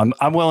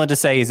 I'm willing to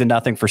say he's a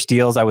nothing for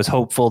steals. I was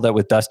hopeful that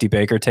with Dusty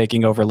Baker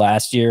taking over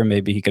last year,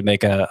 maybe he could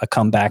make a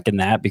comeback in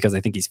that because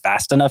I think he's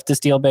fast enough to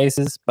steal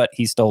bases, but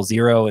he stole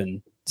 0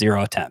 in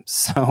 0 attempts.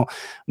 So I'm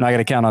not going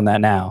to count on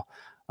that now.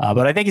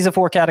 But I think he's a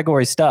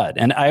 4-category stud.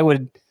 And I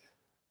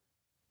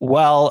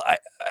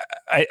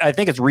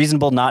think it's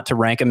reasonable not to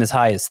rank him as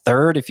high as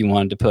 3rd if you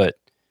wanted to put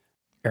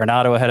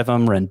Arenado ahead of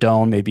him,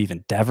 Rendon, maybe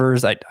even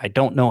Devers. I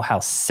don't know how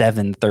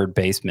 7 third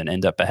basemen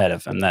end up ahead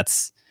of him.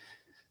 That's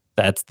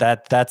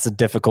a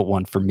difficult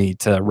one for me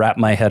to wrap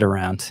my head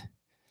around.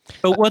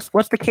 But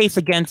what's the case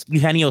against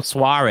Eugenio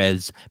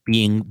Suarez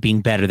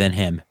being better than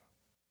him?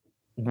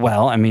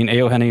 Well, I mean,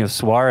 Eugenio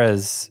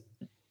Suarez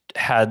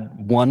had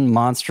one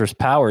monstrous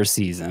power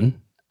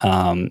season.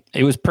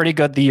 It was pretty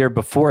good the year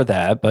before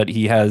that, but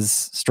he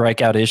has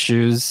strikeout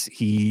issues.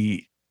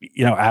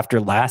 After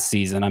last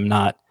season,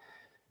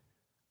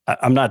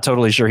 I'm not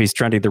totally sure he's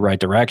trending the right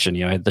direction.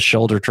 He had the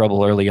shoulder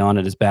trouble early on,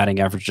 and his batting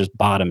average just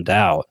bottomed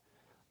out.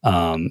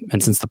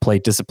 And since the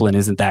plate discipline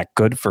isn't that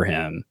good for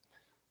him,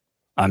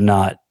 I'm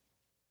not.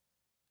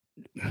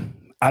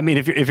 I mean,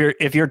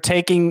 if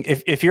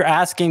you're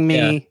asking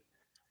me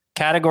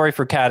category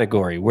for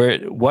category,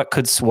 what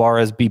could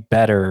Suarez be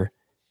better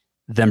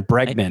than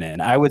Bregman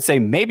in? I would say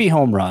maybe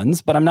home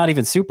runs, but I'm not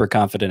even super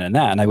confident in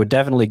that. And I would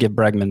definitely give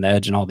Bregman the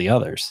edge and all the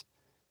others.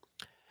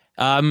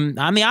 I'm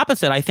the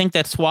opposite. I think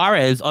that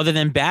Suarez, other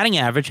than batting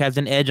average, has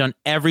an edge on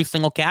every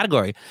single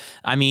category.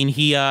 I mean,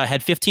 he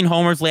had 15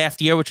 homers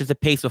last year, which is a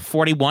pace of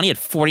 41. He had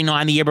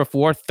 49 the year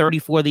before,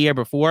 34 the year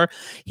before.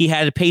 He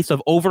had a pace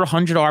of over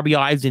 100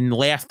 RBIs in the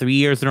last 3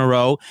 years in a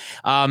row.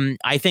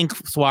 I think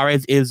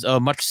Suarez is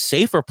a much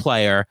safer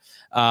player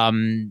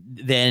than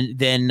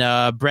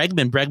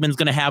Bregman. Bregman's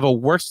going to have a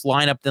worse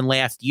lineup than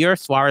last year.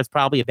 Suarez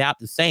probably about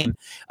the same.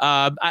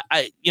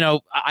 I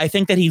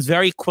think that he's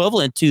very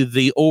equivalent to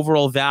the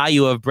overall value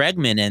of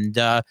Bregman, and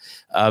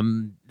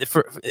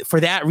for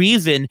that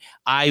reason,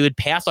 I would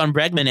pass on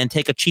Bregman and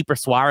take a cheaper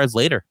Suarez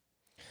later.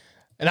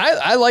 And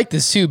I like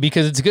this too,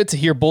 because it's good to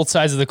hear both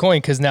sides of the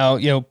coin, because now,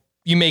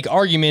 you make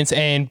arguments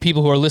and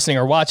people who are listening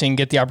or watching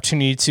get the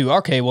opportunity to,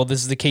 okay, well,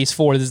 this is the case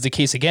for, this is the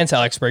case against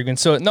Alex Bregman.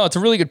 So no, it's a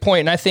really good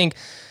point. And I think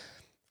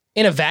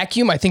in a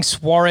vacuum, I think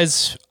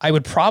Suarez, I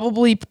would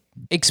probably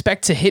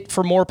expect to hit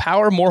for more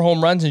power, more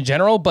home runs in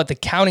general, but the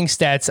counting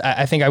stats,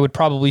 I think I would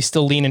probably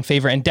still lean in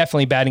favor, and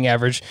definitely batting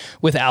average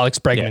with Alex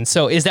Bregman. Yeah.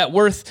 So is that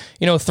worth,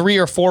 3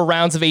 or 4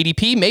 rounds of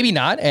ADP? Maybe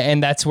not.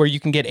 And that's where you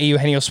can get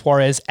Eugenio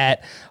Suarez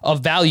at a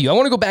value. I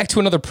want to go back to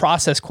another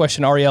process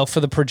question, Ariel, for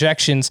the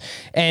projections.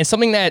 And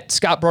something that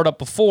Scott brought up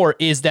before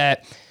is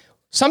that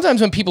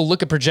sometimes when people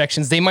look at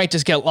projections, they might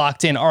just get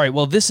locked in. All right,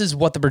 well, this is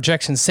what the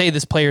projections say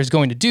this player is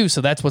going to do,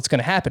 so that's what's going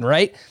to happen,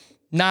 right?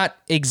 Not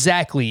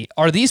exactly.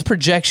 Are these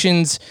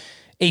projections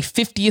a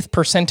 50th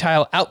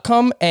percentile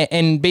outcome?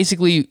 And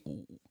basically,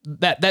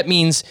 that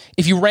means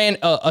if you ran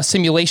a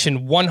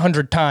simulation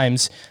 100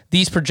 times,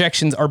 these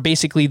projections are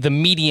basically the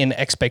median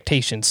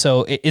expectation.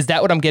 So is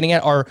that what I'm getting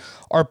at?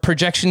 Are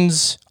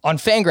projections on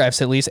Fangraphs,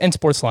 at least, and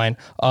Sportsline,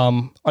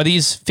 are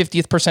these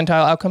 50th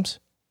percentile outcomes?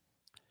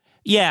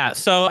 Yeah,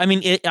 so I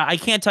mean, I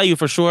can't tell you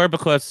for sure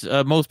because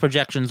most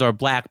projections are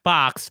black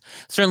box.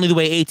 Certainly, the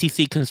way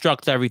ATC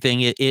constructs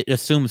everything, it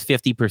assumes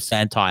 50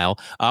 percentile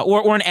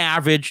or an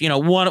average.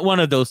 One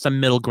of those,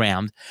 some middle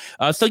ground.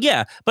 So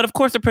yeah, but of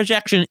course, the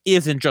projection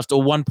isn't just a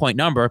 1-point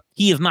number.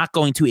 He is not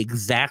going to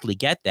exactly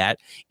get that.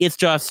 It's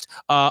just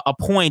a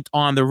point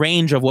on the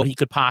range of what he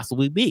could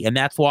possibly be, and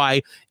that's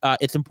why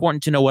it's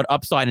important to know what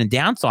upside and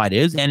downside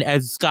is. And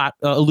as Scott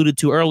alluded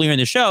to earlier in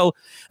the show,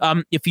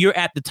 if you're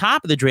at the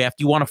top of the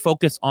draft, you want to focus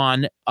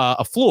on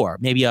a floor,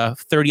 maybe a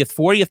 30th,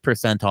 40th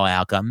percentile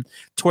outcome.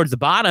 Towards the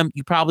bottom,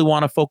 you probably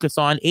want to focus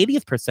on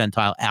 80th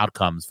percentile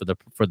outcomes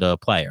for the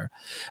player.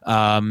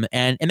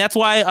 And that's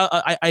why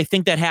I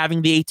think that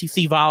having the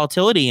ATC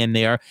volatility in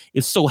there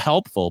is so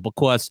helpful,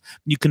 because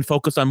you can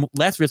focus on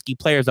less risky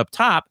players up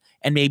top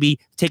and maybe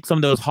take some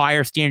of those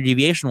higher standard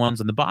deviation ones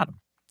on the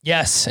bottom.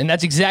 Yes, and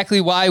that's exactly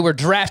why we're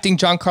drafting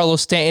Giancarlo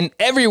Stanton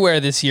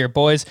everywhere this year,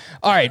 boys.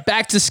 All right,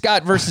 back to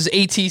Scott versus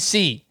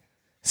ATC.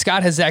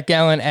 Scott has Zach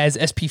Gallen as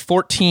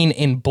SP14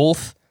 in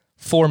both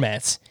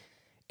formats.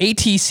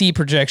 ATC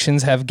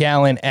projections have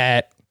Gallen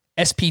at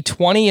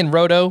SP20 in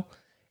Roto,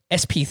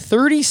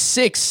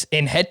 SP36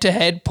 in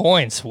head-to-head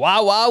points.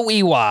 Wah, wah,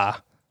 wee, wah.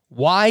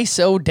 Why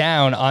so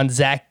down on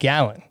Zach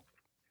Gallen?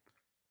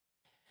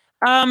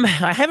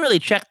 I haven't really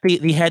checked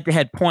the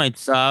head-to-head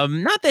points.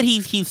 Not that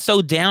he's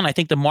so down. I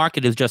think the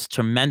market is just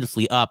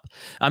tremendously up.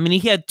 I mean,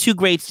 he had 2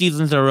 great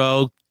seasons in a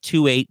row,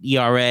 2.8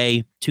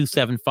 ERA,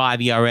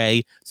 2.75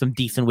 ERA, some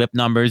decent whip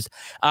numbers.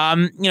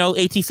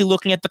 ATC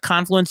looking at the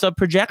confluence of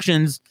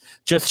projections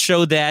just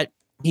show that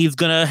he's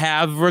going to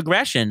have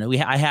regression.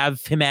 I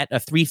have him at a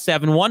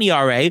 3.71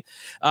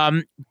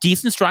 ERA.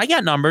 Decent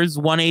strikeout numbers,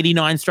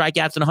 189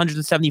 strikeouts in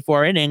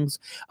 174 innings.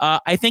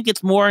 I think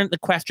it's more in the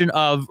question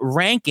of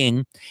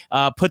ranking,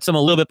 puts him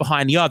a little bit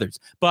behind the others.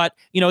 But,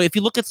 if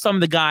you look at some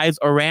of the guys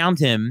around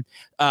him,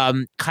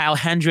 Kyle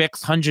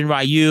Hendricks, Hyun-Jin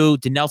Ryu,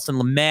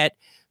 Dinelson Lamet,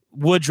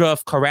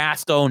 Woodruff,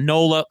 Carrasco,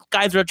 Nola,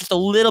 guys are just a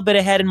little bit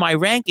ahead in my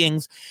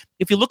rankings.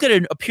 If you look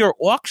at a pure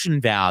auction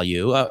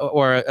value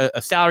or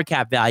a salary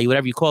cap value,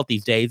 whatever you call it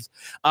these days,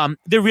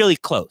 they're really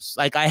close.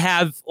 Like I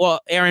have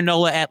Aaron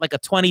Nola at like a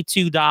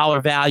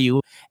 $22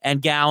 value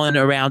and Gallen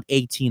around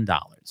 $18.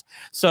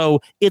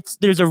 So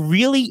there's a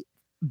really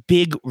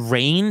big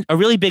range, a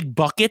really big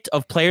bucket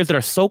of players that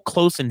are so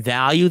close in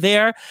value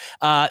there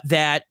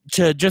that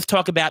to just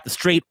talk about the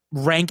straight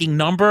ranking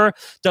number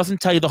doesn't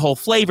tell you the whole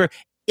flavor.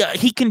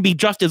 He can be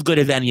just as good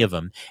as any of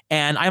them,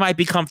 and I might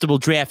be comfortable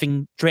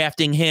drafting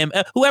him.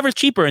 Whoever's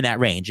cheaper in that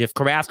range. If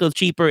Carrasco's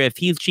cheaper, if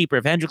he's cheaper,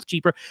 if Hendricks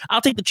cheaper,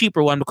 I'll take the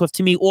cheaper one because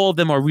to me, all of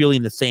them are really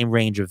in the same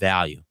range of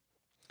value.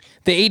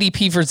 The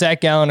ADP for Zach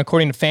Gallen,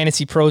 according to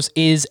Fantasy Pros,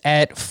 is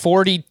at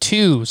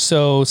 42.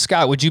 So,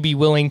 Scott, would you be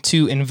willing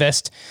to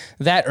invest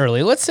that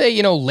early? Let's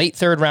say, late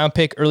 3rd round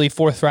pick, early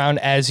 4th round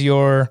as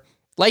your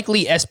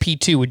likely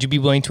SP2. Would you be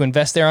willing to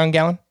invest there on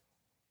Gallen?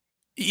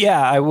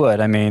 Yeah, I would.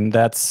 I mean,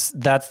 that's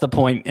the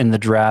point in the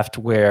draft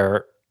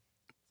where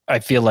I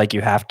feel like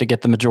you have to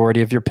get the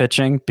majority of your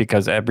pitching,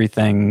 because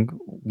everything,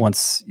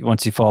 once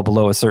you fall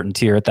below a certain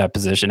tier at that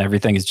position,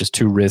 everything is just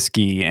too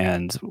risky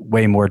and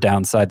way more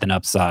downside than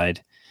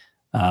upside.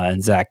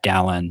 And Zach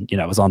Gallen,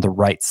 was on the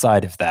right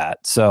side of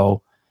that.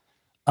 So,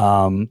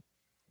 I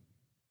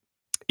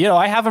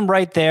have him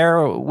right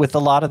there with a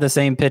lot of the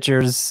same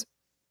pitchers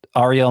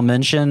Ariel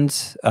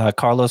mentioned,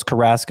 Carlos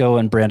Carrasco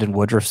and Brandon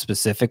Woodruff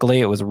specifically.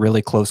 It was a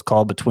really close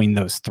call between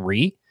those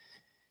three.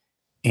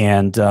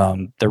 And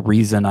the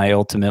reason I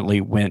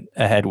ultimately went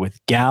ahead with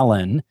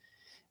Gallen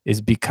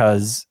is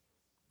because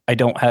I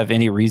don't have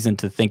any reason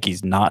to think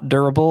he's not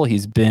durable.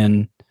 He's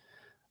been,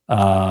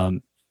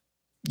 in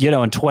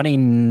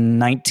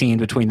 2019,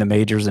 between the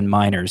majors and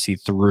minors, he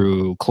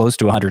threw close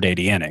to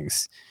 180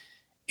 innings.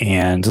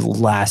 And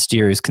last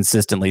year is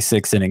consistently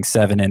 6 innings,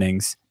 7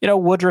 innings.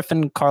 Woodruff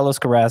and Carlos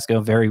Carrasco,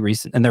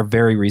 in their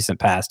very recent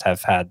past,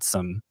 have had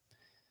some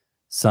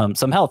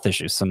health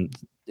issues, some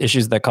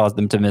issues that caused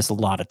them to miss a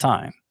lot of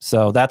time.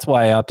 So that's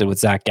why I opted with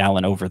Zach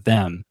Gallen over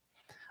them.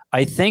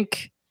 I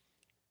think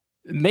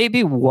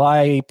maybe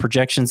why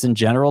projections in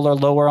general are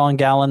lower on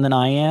Gallen than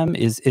I am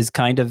is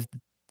kind of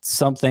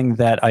something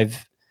that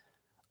I've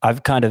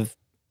kind of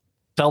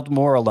felt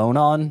more alone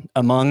on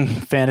among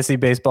fantasy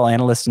baseball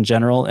analysts in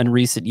general in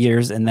recent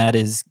years, and that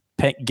is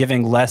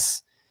putting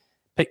less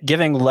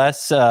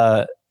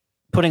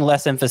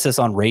emphasis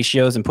on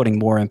ratios and putting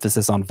more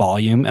emphasis on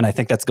volume. And I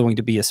think that's going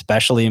to be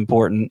especially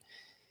important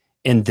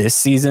in this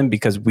season,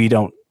 because we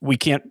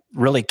can't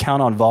really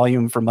count on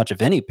volume for much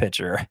of any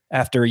pitcher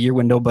after a year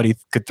when nobody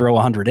could throw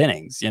 100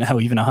 innings, even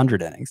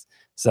 100 innings.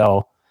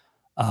 So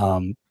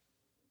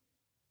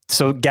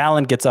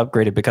Gallen gets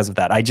upgraded because of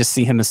that. I just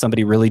see him as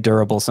somebody really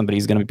durable, somebody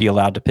who's going to be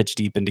allowed to pitch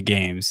deep into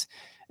games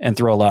and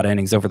throw a lot of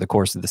innings over the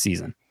course of the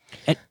season.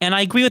 And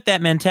I agree with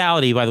that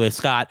mentality, by the way,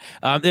 Scott.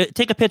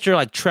 Take a pitcher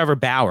like Trevor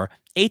Bauer.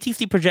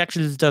 ATC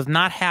Projections does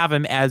not have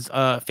him as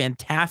a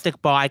fantastic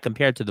buy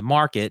compared to the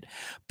market.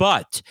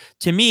 But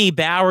to me,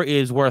 Bauer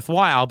is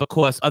worthwhile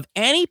because of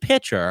any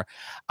pitcher,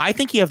 I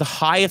think he has the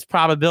highest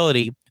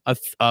probability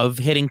of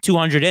hitting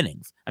 200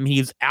 innings. I mean,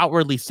 he's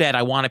outwardly said,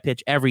 I want to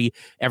pitch every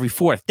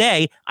fourth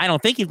day. I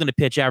don't think he's going to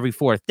pitch every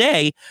fourth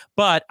day,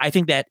 but I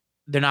think that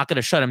they're not going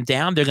to shut him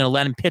down. They're going to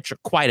let him pitch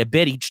quite a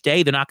bit each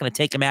day. They're not going to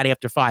take him out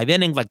after 5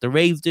 innings like the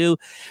Rays do.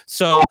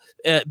 So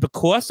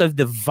because of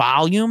the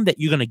volume that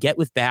you're going to get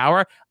with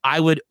Bauer,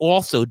 I would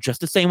also, just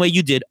the same way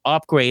you did,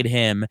 upgrade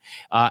him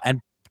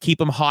and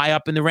keep him high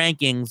up in the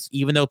rankings,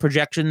 even though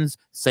projections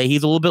say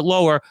he's a little bit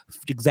lower,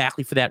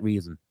 exactly for that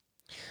reason.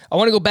 I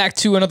want to go back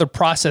to another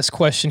process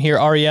question here,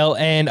 Ariel,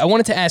 and I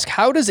wanted to ask,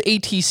 how does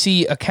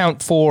ATC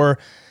account for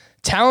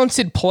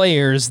talented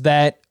players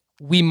that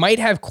we might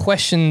have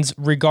questions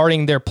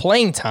regarding their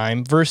playing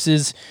time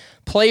versus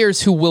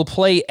players who will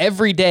play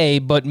every day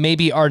but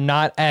maybe are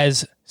not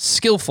as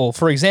skillful?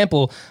 For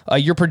example,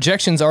 your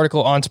projections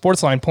article on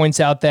Sportsline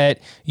points out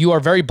that you are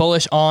very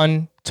bullish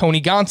on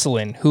Tony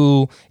Gonsolin,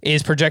 who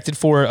is projected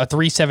for a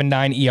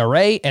 3.79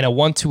 ERA and a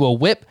 1.20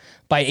 WHIP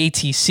by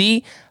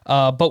ATC,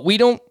 but we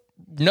don't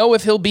know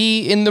if he'll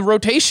be in the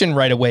rotation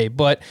right away,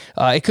 but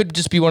it could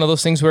just be one of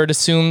those things where it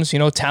assumes,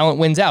 talent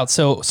wins out.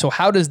 So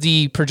how does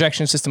the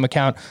projection system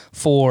account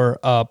for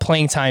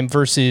playing time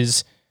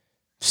versus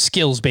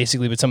skills,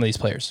 basically, with some of these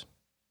players?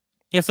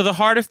 Yeah, so the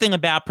hardest thing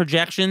about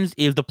projections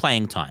is the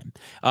playing time.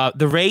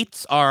 The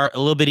rates are a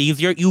little bit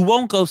easier. You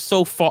won't go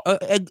so far.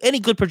 Any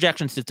good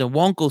projection system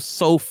won't go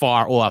so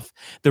far off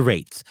the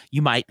rates.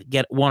 You might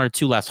get 1 or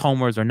 2 less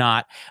homers or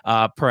not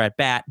per at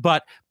bat,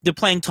 but the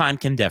playing time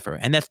can differ,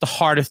 and that's the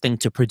hardest thing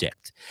to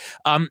predict.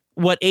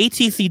 What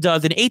ATC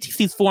does, and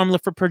ATC's formula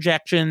for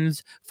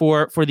projections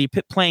for the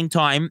playing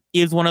time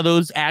is one of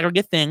those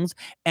aggregate things,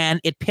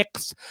 and it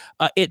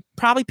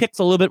probably picks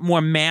a little bit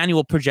more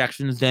manual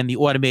projections than the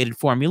automated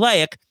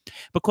formulaic,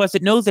 because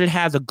it knows that it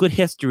has a good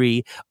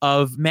history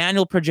of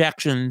manual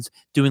projections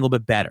doing a little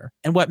bit better.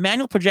 And what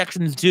manual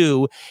projections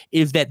do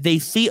is that they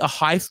see a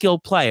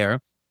high-skilled player,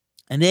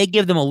 and they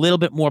give them a little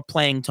bit more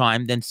playing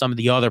time than some of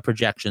the other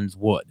projections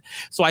would.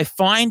 So I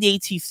find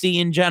ATC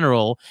in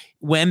general,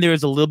 when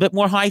there's a little bit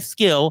more high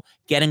skill,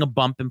 getting a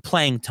bump in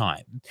playing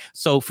time.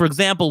 So, for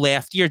example,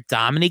 last year,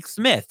 Dominic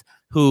Smith,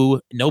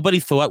 who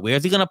nobody thought,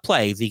 where's he going to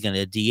play? Is he going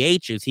to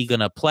DH? Is he going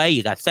to play?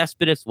 You got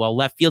Cespedes, well,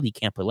 left field. He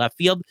can't play left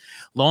field.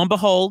 Lo and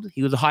behold,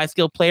 he was a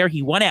high-skilled player.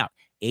 He won out.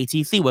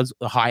 ATC was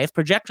the highest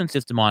projection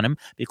system on him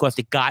because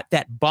it got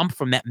that bump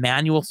from that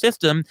manual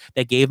system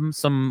that gave him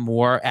some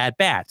more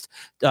at-bats.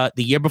 The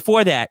year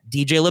before that,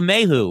 DJ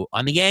LeMahieu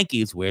on the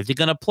Yankees, where's he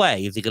going to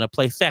play? Is he going to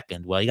play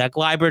second? Well, you got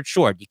Gleyber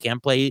short. You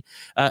can't play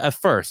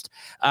first.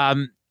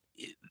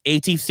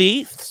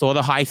 ATC saw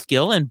the high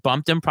skill and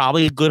bumped him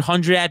probably a good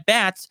 100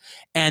 at-bats,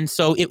 and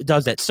so it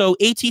does that. So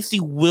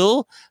ATC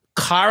will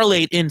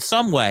correlate in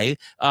some way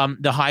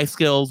the high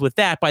skills with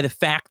that by the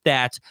fact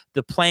that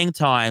the playing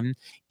time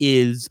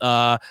is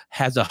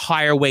has a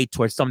higher weight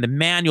towards some of the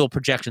manual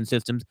projection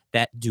systems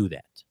that do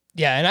that.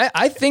 Yeah, and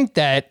I think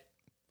that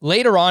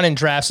later on in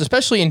drafts,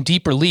 especially in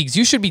deeper leagues,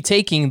 you should be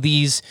taking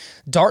these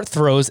dart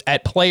throws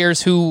at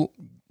players who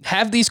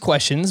have these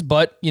questions,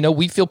 but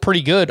we feel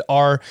pretty good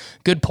are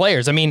good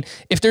players. I mean,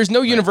 if there's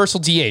no universal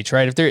DH,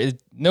 right? If there is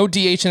no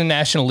DH in the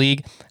National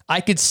League, I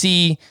could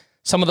see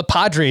some of the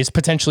Padres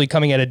potentially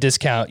coming at a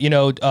discount.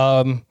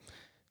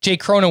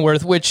 Jake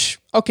Cronenworth, which,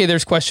 okay,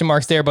 there's question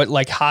marks there, but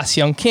like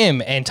Ha-Seong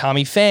Kim and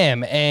Tommy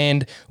Pham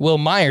and Will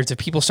Myers, if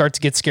people start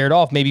to get scared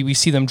off, maybe we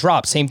see them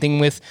drop. Same thing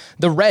with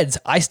the Reds.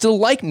 I still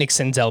like Nick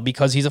Senzel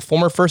because he's a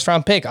former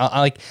first-round pick.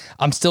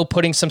 I'm still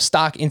putting some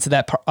stock into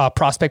that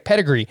prospect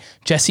pedigree.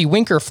 Jesse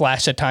Winker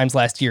flashed at times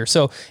last year.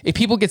 So if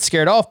people get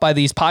scared off by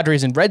these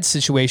Padres and Reds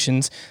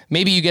situations,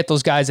 maybe you get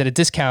those guys at a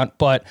discount,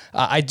 but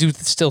I do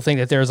still think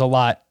that there's a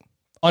lot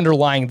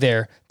underlying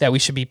there that we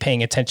should be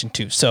paying attention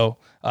to. So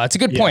it's a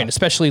good point,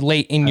 especially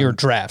late in your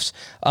drafts.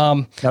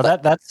 No,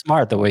 that's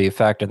smart the way you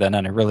factor that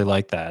in. I really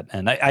like that.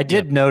 And I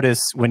did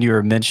notice when you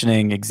were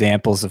mentioning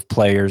examples of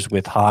players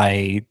with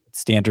high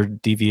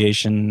standard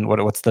deviation,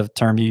 what's the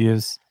term you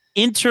use?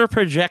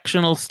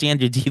 Interprojectional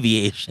standard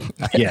deviation.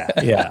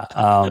 Yeah.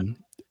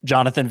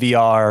 Jonathan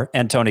VR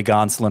and Tony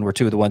Gonsolin were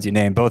two of the ones you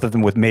named, both of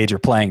them with major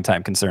playing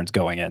time concerns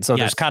going in. So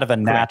there's kind of a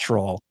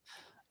natural,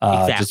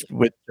 just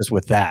with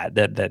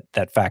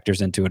that factors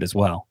into it as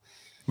well.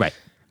 Right.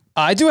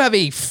 I do have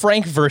a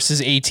Frank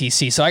versus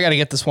ATC, so I got to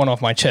get this one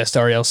off my chest,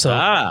 Ariel.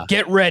 So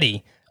get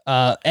ready.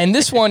 And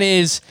this one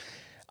is,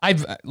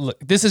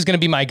 this is going to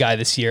be my guy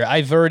this year.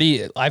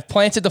 I've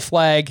planted the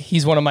flag.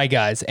 He's one of my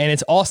guys, and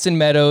it's Austin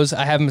Meadows.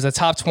 I have him as a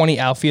top 20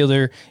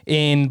 outfielder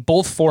in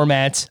both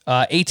formats.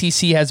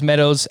 ATC has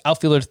Meadows,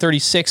 outfielder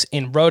 36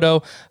 in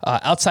Roto,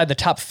 outside the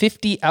top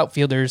 50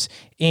 outfielders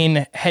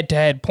in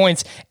head-to-head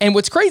points. And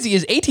what's crazy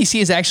is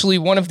ATC is actually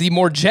one of the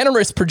more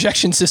generous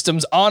projection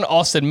systems on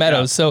Austin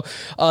Meadows. Yeah.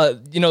 So,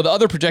 the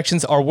other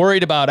projections are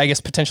worried about, I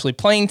guess, potentially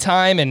playing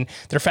time, and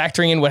they're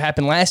factoring in what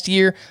happened last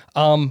year.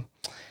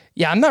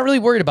 Yeah, I'm not really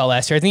worried about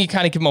last year. I think you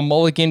kind of give him a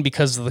mulligan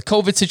because of the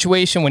COVID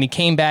situation. When he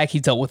came back, he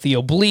dealt with the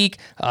oblique.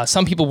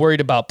 Some people worried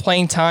about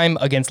playing time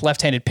against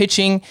left-handed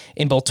pitching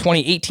in both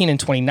 2018 and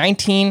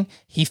 2019.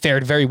 He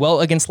fared very well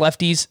against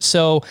lefties.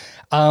 So,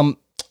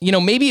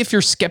 maybe if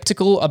you're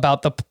skeptical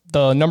about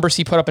the numbers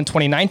he put up in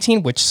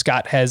 2019, which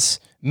Scott has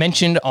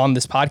mentioned on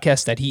this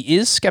podcast that he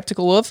is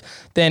skeptical of,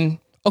 then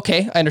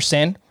okay, I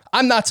understand.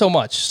 I'm not so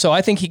much. So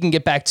I think he can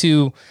get back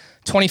to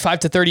 25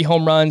 to 30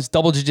 home runs,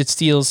 double-digit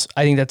steals.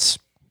 I think that's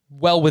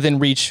well within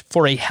reach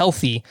for a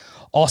healthy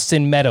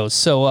Austin Meadows.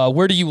 So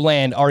where do you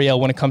land, Ariel,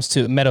 when it comes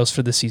to Meadows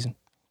for this season?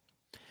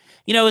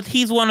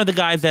 He's one of the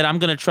guys that I'm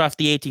going to trust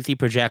the ATC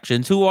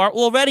projections, who are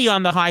already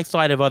on the high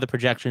side of other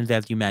projections,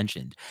 as you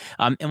mentioned.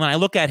 And when I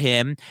look at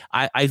him,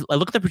 I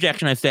look at the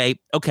projection, I say,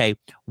 okay,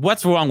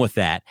 what's wrong with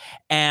that?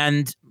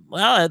 And,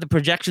 well, the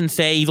projections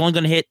say he's only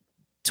going to hit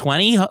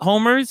 20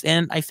 homers,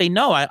 and I say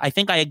no. I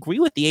think I agree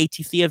with the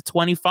ATC of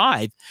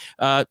 25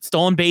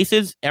 stolen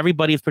bases.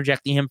 Everybody is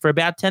projecting him for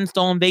about 10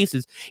 stolen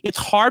bases. It's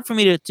hard for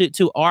me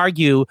to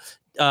argue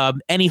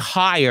any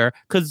higher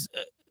because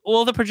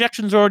all the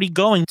projections are already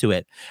going to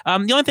it. The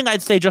only thing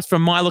I'd say, just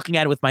from my looking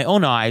at it with my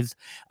own eyes,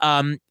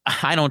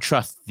 I don't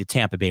trust the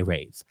Tampa Bay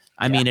Rays.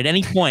 I mean, at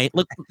any point,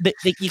 look,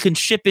 you can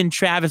ship in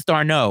Travis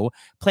d'Arnaud,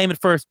 play him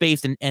at first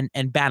base,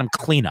 and bat him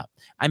cleanup.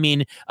 I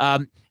mean,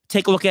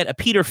 take a look at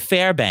Peter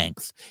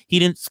Fairbanks. He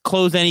didn't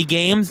close any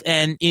games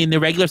and in the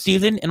regular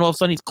season, and all of a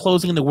sudden he's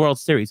closing in the World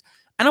Series.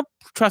 I don't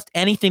trust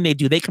anything they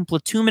do. They can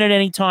platoon it at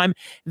any time.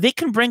 They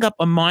can bring up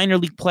a minor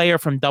league player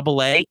from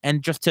Double-A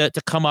and just to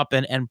come up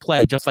and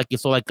play, just like you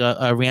saw like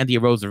a Randy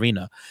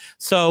Arozarena.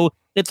 So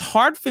it's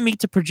hard for me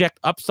to project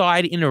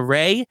upside in a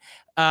Ray.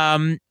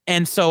 And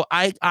so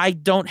I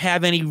don't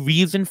have any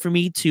reason for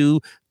me to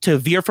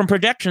veer from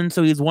projection.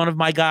 So he's one of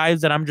my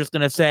guys that I'm just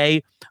going to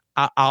say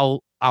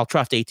I'll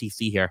trust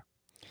ATC here.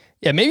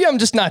 Yeah, maybe I'm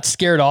just not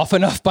scared off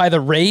enough by the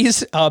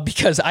Rays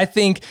because I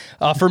think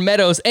for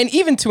Meadows and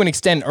even to an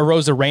extent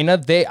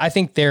Arozarena, I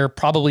think they're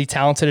probably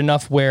talented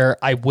enough where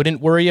I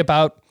wouldn't worry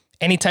about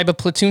any type of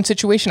platoon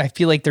situation. I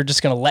feel like they're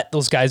just going to let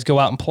those guys go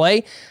out and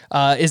play.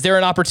 Is there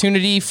an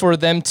opportunity for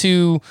them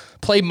to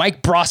play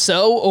Mike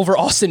Brasso over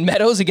Austin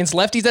Meadows against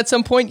lefties at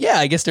some point? Yeah,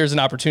 I guess there's an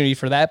opportunity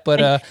for that,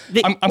 but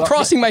I'm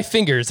crossing my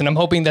fingers and I'm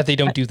hoping that they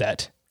don't do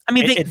that. I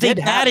mean, they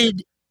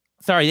batted.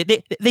 Sorry,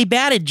 they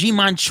batted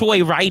Ji-Man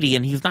Choi righty,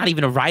 and he's not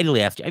even a righty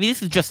last year. I mean,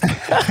 this is just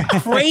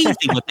crazy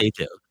what they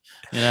do.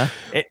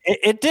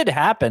 It did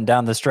happen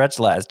down the stretch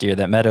last year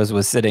that Meadows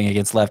was sitting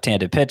against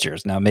left-handed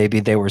pitchers. Now, maybe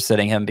they were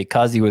sitting him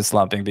because he was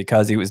slumping,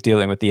 because he was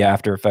dealing with the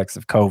after effects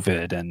of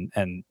COVID,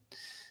 and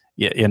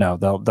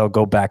they'll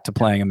go back to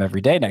playing him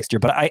every day next year.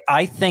 But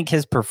I think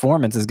his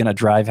performance is going to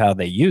drive how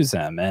they use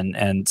him,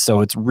 and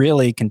so it's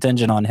really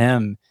contingent on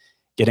him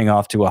getting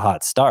off to a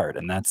hot start,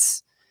 and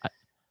that's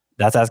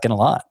asking a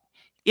lot.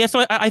 Yeah,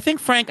 so I think,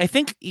 Frank,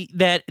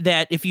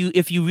 that if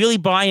you really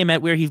buy him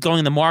at where he's going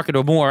in the market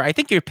or more, I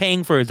think you're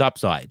paying for his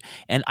upside.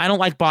 And I don't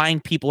like buying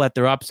people at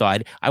their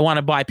upside. I want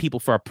to buy people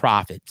for a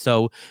profit.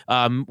 So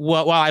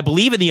while I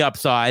believe in the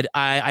upside,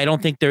 I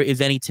don't think there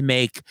is any to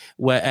make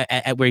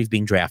at where he's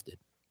being drafted.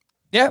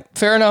 Yeah,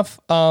 fair enough.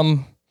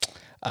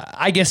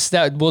 I guess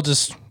that we'll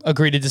just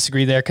agree to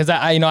disagree there, because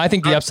I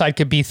think the upside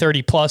could be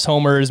 30 plus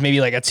homers,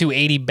 maybe like a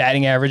 280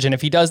 batting average, and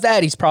if he does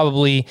that, he's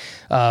probably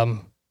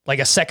like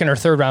a second or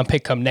third round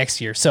pick come next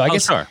year. So I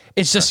guess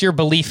it's just your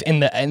belief in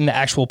the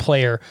actual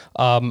player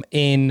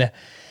in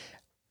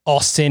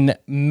Austin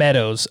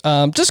Meadows.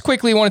 Just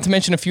quickly wanted to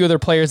mention a few other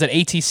players that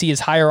ATC is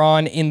higher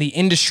on in the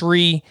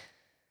industry,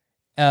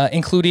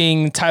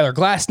 including Tyler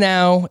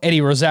Glasnow,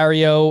 Eddie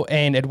Rosario,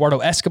 and Eduardo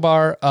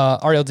Escobar.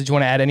 Ariel, did you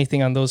want to add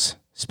anything on those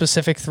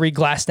specific three: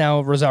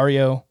 Glasnow,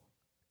 Rosario,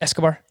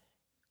 Escobar?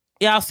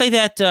 Yeah, I'll say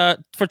that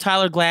for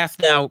Tyler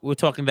Glasnow, we're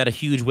talking about a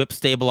huge whip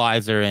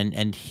stabilizer,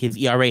 and his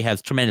ERA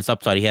has tremendous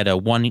upside. He had a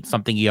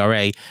 1-something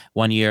ERA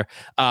 1 year.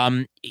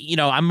 I'm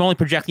only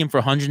projecting him for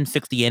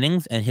 160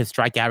 innings, and his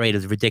strikeout rate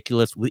is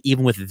ridiculous,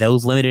 even with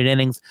those limited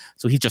innings.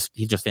 So he's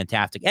just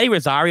fantastic. Eddie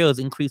Rosario has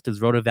increased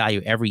his roto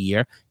value every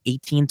year: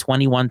 18,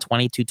 21,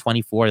 22,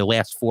 24, the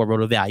last 4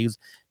 roto values.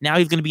 Now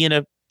he's going to be in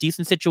a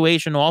decent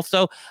situation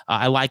also.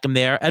 I like him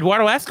there.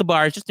 Eduardo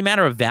Escobar is just a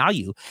matter of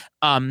value.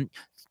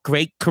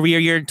 Great career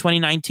year in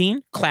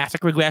 2019,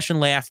 classic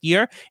regression last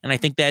year. And I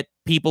think that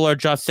people are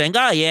just saying,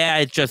 oh, yeah,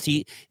 it's just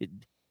he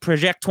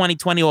project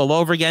 2020 all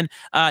over again.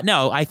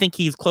 No, I think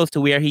he's close to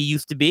where he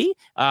used to be.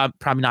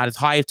 Probably not as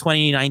high as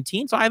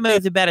 2019. So I'm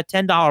about a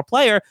 $10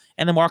 player,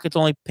 and the market's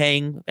only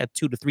paying at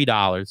 $2 to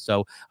 $3.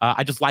 So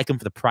I just like him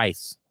for the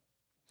price.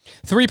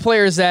 3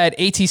 players that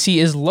ATC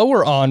is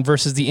lower on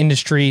versus the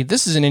industry.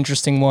 This is an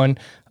interesting one.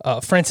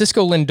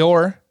 Francisco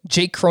Lindor,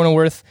 Jake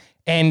Cronenworth,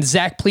 and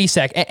Zach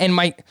Plesac. And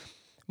my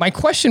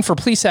question for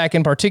Plesac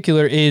in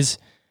particular is,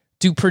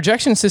 do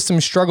projection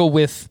systems struggle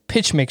with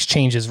pitch mix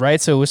changes, right?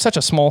 So it was such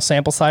a small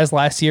sample size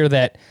last year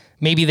that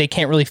maybe they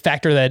can't really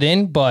factor that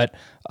in. But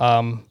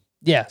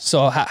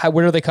so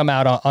where do they come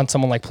out on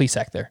someone like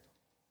Plesac there?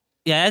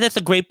 Yeah, that's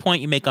a great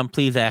point you make on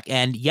Plesac.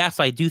 And yes,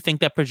 I do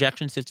think that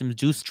projection systems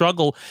do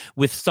struggle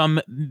with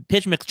some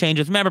pitch mix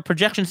changes. Remember,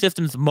 projection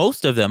systems,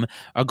 most of them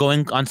are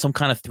going on some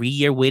kind of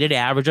 3-year weighted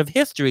average of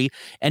history,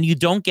 and you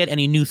don't get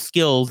any new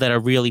skills that are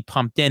really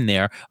pumped in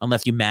there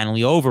unless you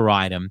manually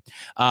override them.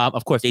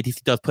 Of course,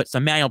 ATC does put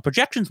some manual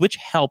projections, which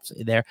helps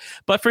there.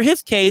 But for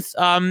his case,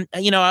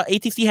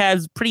 ATC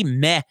has pretty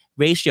meh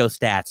ratio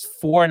stats: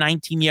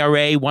 4.19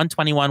 ERA,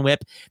 121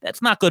 WHIP.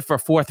 That's not good for a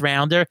 4th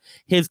rounder.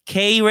 His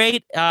K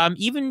rate,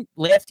 even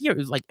last year, it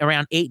was like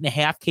around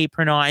 8.5 K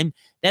per 9.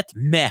 That's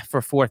meh for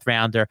a 4th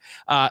rounder.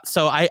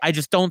 So I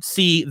just don't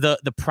see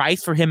the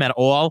price for him at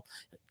all.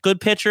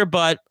 Good pitcher,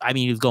 but I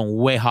mean, he's going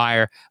way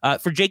higher.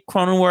 For Jake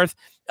Cronenworth,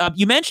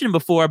 you mentioned him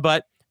before,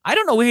 but I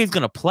don't know where he's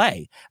going to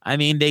play. I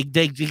mean, they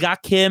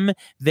got Kim.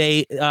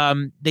 They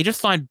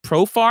just signed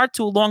Profar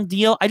to a long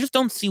deal. I just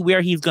don't see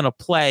where he's going to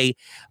play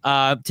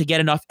to get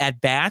enough at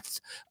bats.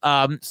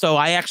 So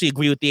I actually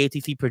agree with the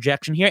ATC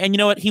projection here. And you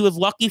know what? He was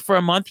lucky for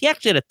a month. He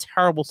actually had a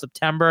terrible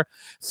September.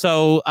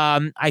 So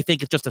I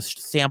think it's just a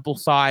sample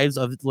size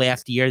of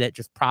last year that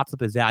just props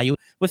up his value.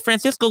 With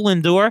Francisco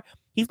Lindor,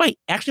 he's my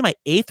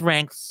 8th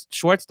ranked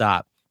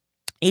shortstop.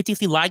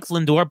 ATC likes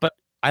Lindor, but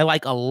I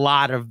like a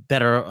lot of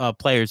better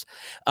players.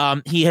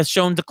 He has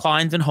shown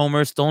declines in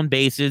homers, stolen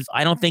bases.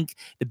 I don't think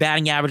the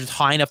batting average is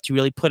high enough to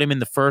really put him in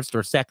the 1st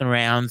or 2nd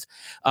rounds.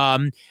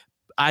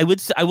 I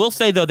will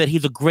say, though, that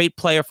he's a great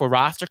player for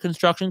roster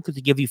construction because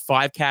he gives you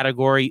 5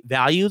 category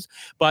values.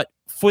 But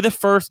for the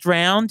 1st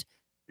round,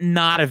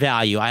 not a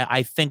value.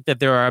 I think that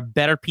there are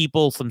better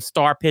people, some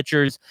star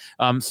pitchers,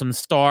 some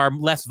star,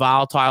 less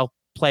volatile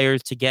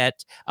players to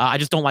get. I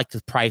just don't like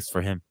the price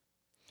for him.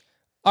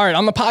 All right,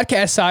 on the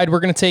podcast side, we're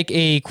going to take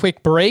a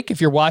quick break.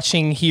 If you're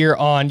watching here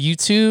on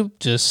YouTube,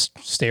 just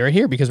stay right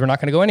here because we're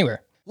not going to go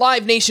anywhere.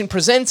 Live Nation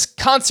presents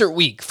Concert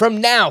Week.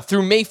 From now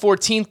through May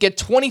 14th, get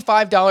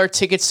 $25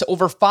 tickets to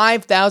over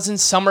 5,000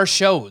 summer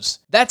shows.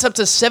 That's up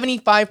to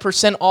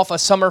 75% off a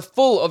summer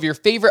full of your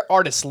favorite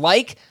artists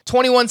like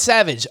 21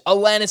 Savage,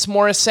 Alanis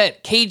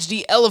Morissette, Cage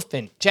the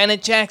Elephant,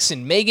 Janet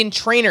Jackson, Meghan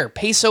Trainor,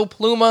 Peso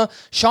Pluma,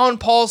 Sean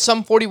Paul,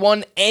 Sum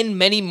 41, and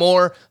many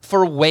more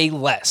for way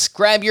less.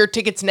 Grab your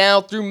tickets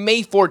now through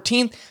May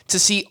 14th to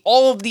see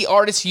all of the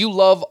artists you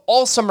love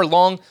all summer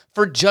long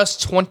for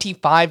just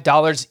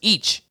 $25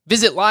 each.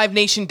 Visit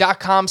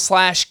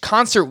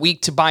livenation.com/Concert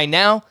Week to buy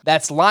now.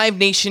 That's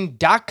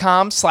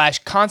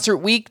livenation.com/Concert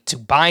Week to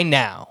buy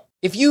now.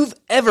 If you've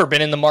ever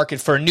been in the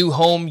market for a new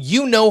home,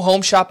 you know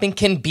home shopping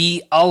can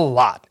be a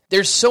lot.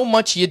 There's so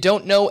much you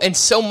don't know and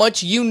so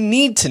much you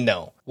need to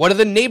know. What are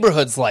the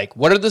neighborhoods like?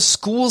 What are the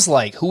schools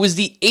like? Who is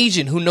the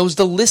agent who knows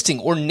the listing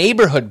or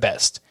neighborhood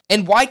best?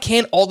 And why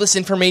can't all this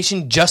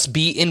information just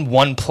be in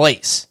one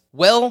place?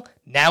 Well,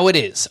 now it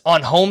is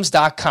on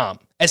Homes.com.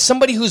 As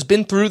somebody who's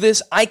been through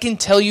this, I can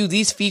tell you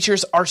these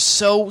features are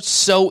so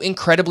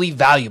incredibly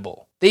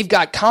valuable. They've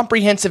got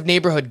comprehensive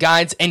neighborhood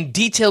guides and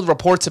detailed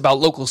reports about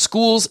local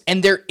schools,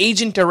 and their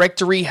agent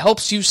directory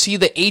helps you see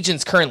the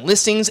agent's current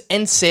listings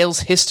and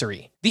sales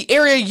history. The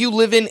area you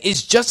live in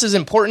is just as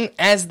important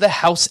as the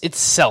house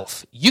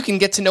itself. You can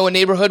get to know a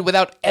neighborhood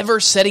without ever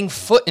setting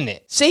foot in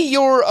it. Say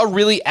you're a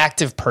really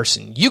active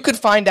person. You could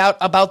find out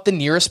about the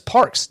nearest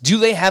parks. Do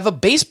they have a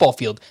baseball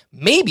field?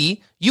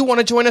 Maybe you want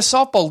to join a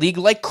softball league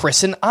like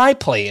Chris and I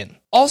play in.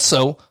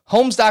 Also,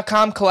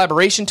 Homes.com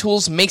collaboration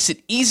tools makes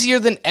it easier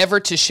than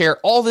ever to share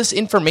all this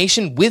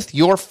information with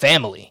your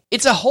family.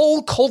 It's a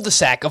whole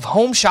cul-de-sac of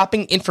home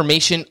shopping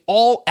information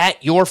all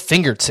at your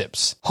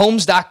fingertips.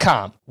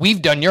 Homes.com.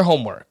 We've done your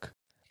homework.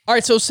 All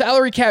right, so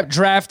salary cap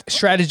draft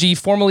strategy,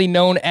 formerly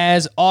known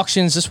as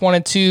auctions. Just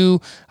wanted to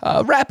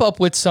wrap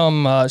up with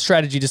some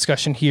strategy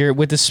discussion here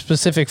with this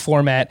specific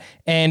format.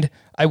 And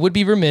I would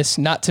be remiss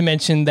not to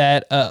mention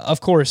that,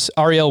 of course,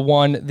 Ariel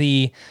won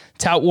the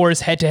Tout Wars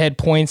head-to-head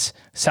points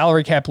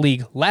salary cap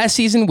league last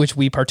season, which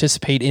we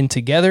participate in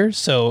together.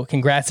 So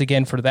congrats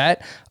again for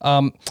that.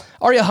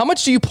 Ariel, how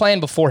much do you plan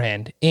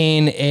beforehand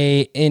in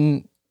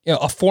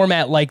a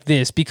format like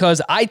this?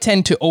 Because I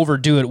tend to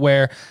overdo it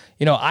where,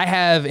 I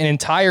have an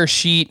entire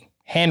sheet,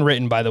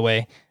 handwritten, by the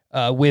way,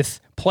 with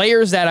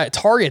players that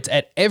targets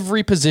at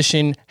every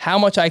position, how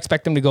much I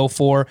expect them to go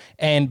for,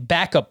 and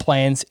backup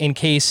plans in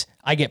case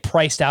I get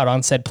priced out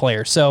on said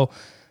player. So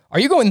are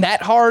you going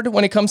that hard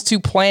when it comes to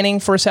planning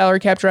for a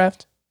salary cap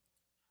draft?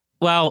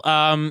 Well,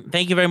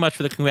 thank you very much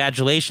for the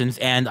congratulations,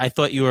 and I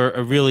thought you were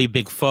a really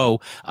big foe.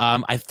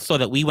 I saw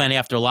that we went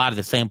after a lot of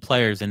the same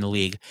players in the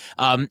league.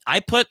 I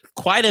put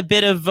quite a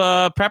bit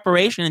of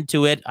preparation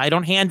into it. I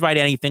don't handwrite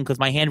anything because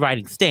my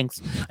handwriting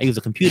stinks. I use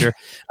a computer.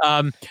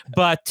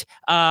 But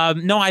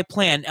no, I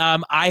plan.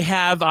 I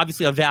have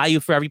obviously a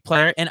value for every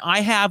player, and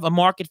I have a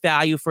market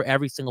value for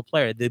every single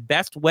player. The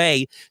best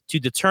way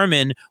to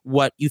determine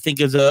what you think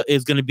is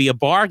going to be a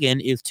bargain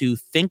is to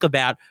think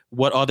about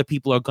what other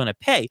people are going to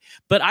pay.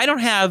 But I don't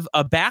have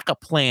a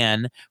backup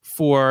plan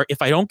for if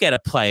I don't get a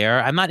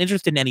player. I'm not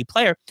interested in any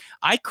player.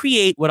 I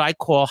create what I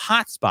call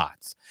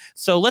hotspots.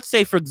 So let's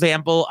say, for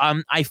example,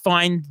 I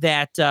find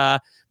that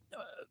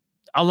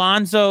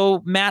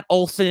Alonso, Matt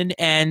Olson,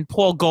 and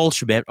Paul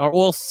Goldschmidt are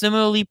all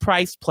similarly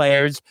priced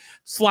players,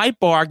 slight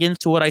bargains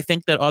to what I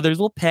think that others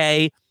will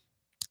pay.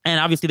 And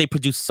obviously, they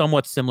produce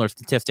somewhat similar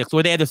statistics,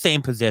 or they have the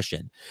same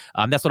position.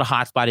 That's what a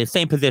hotspot is,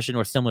 same position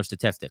or similar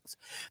statistics.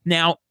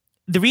 Now,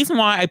 the reason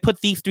why I put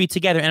these three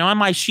together, and on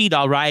my sheet,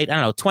 I'll write,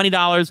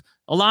 $20,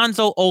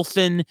 Alonso,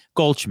 Olsen,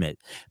 Goldschmidt.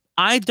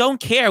 I don't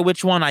care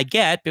which one I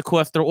get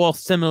because they're all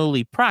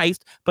similarly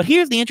priced. But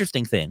here's the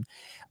interesting thing.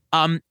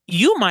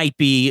 You might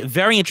be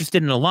very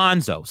interested in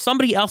Alonso.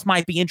 Somebody else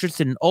might be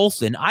interested in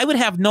Olsen. I would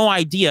have no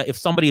idea if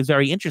somebody is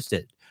very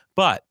interested.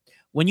 But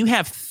when you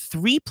have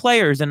three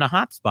players in a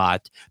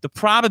hotspot, the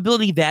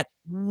probability that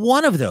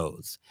one of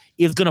those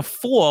is going to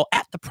fall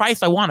at the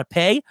price I want to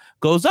pay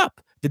goes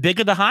up. The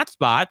bigger the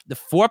hotspot, the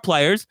four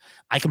players,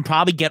 I can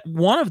probably get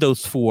one of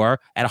those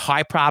four at a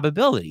high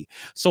probability.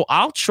 So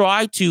I'll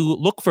try to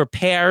look for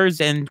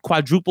pairs and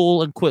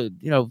quadruple and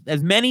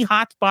as many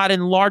hotspot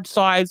and large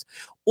size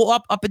or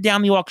up and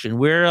down the auction.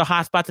 Where the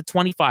hotspot's at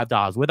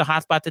 $25, where the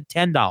hotspot's at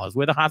 $10,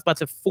 where the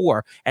hotspot's at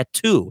 $4, at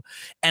 $2.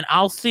 And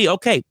I'll see,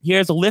 okay,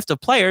 here's a list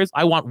of players.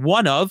 I want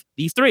one of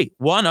these three,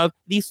 one of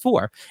these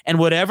four. And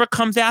whatever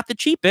comes out the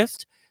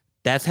cheapest,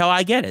 that's how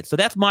I get it. So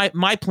that's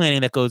my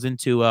planning that goes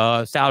into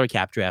salary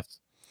cap drafts.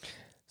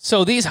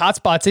 So these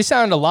hotspots, they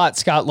sound a lot,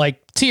 Scott,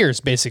 like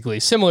tiers, basically,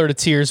 similar to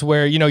tiers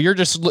where,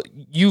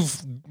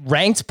 you've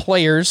ranked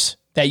players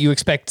that you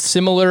expect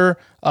similar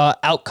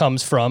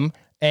outcomes from,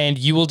 and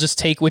you will just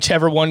take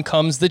whichever one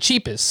comes the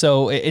cheapest.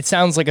 So it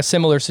sounds like a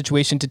similar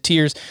situation to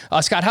tiers.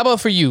 Scott, how about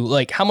for you?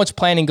 Like, how much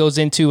planning goes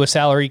into a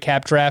salary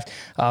cap draft?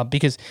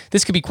 Because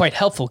this could be quite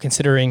helpful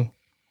considering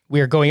we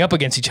are going up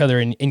against each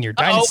other in your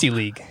Dynasty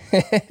League.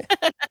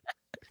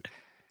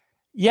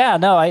 Yeah,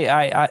 no,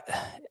 I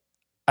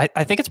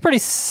think it's pretty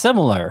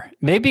similar.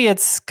 Maybe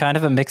it's kind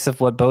of a mix of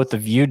what both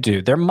of you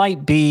do. There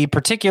might be,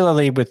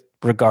 particularly with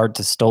regard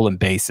to stolen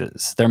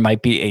bases, there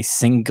might be a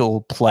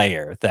single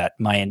player that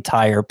my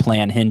entire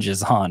plan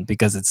hinges on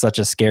because it's such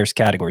a scarce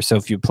category. So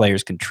few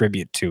players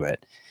contribute to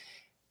it.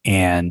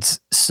 And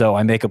so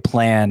I make a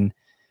plan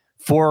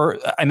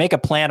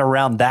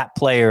around that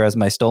player as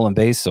my stolen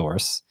base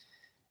source.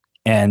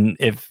 And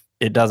if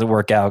it doesn't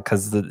work out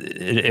because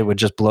it would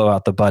just blow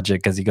out the budget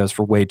because he goes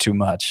for way too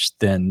much,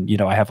 then,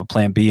 I have a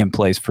plan B in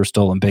place for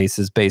stolen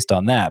bases based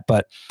on that.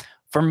 But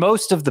for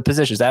most of the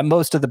positions,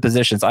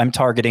 I'm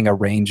targeting a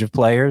range of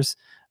players,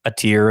 a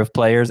tier of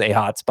players, a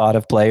hotspot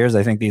of players.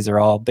 I think these are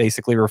all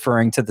basically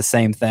referring to the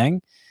same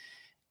thing.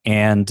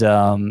 And,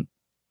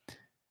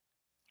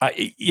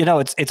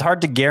 it's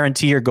hard to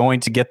guarantee you're going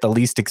to get the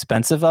least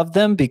expensive of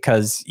them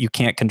because you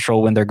can't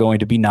control when they're going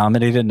to be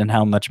nominated and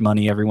how much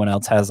money everyone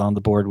else has on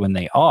the board when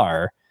they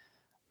are.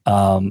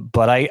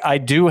 But I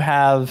do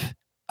have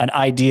an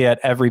idea at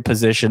every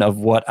position of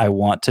what I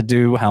want to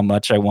do, how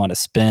much I want to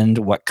spend,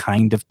 what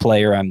kind of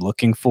player I'm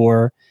looking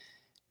for.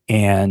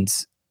 And,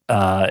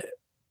 I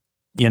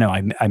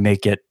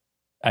make it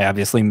I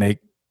obviously make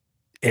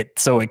it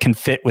so it can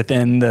fit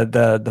within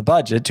the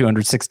budget,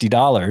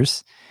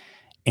 $260.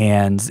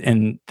 And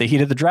in the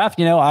heat of the draft,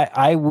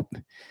 I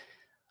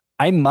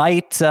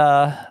might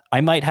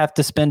have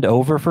to spend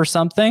over for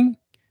something.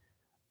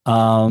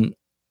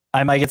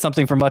 I might get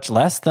something for much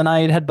less than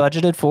I had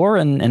budgeted for,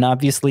 and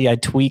obviously I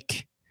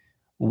tweak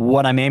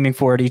what I'm aiming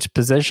for at each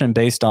position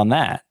based on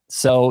that.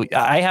 So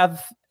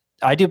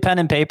I do pen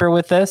and paper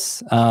with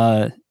this.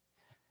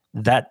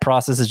 That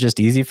process is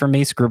just easy for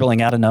me,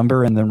 scribbling out a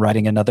number and then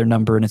writing another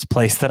number in its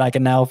place that I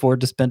can now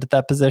afford to spend at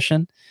that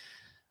position.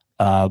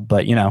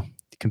 But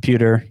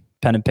computer,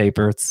 pen and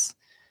paper, it's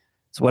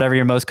whatever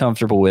you're most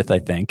comfortable with, I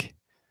think.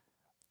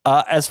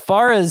 As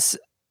far as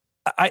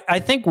I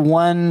think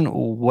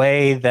one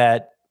way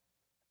that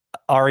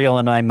Ariel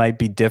and I might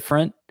be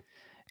different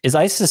is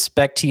I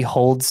suspect he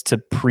holds to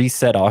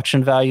preset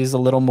auction values a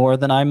little more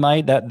than I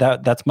might.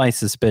 That's my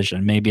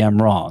suspicion. Maybe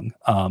I'm wrong.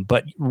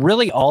 But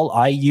really all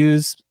I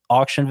use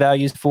auction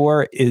values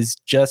for is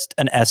just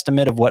an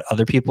estimate of what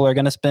other people are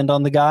going to spend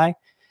on the guy.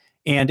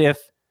 And if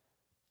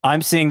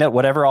I'm seeing that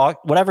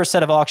whatever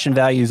set of auction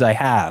values I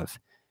have,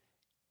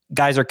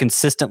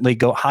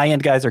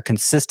 high-end guys are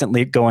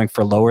consistently going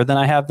for lower than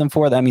I have them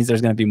for. That means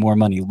there's going to be more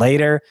money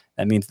later.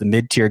 That means the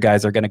mid-tier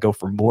guys are going to go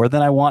for more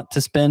than I want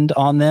to spend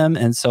on them.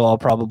 And so I'll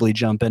probably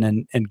jump in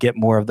and get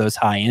more of those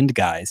high-end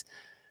guys.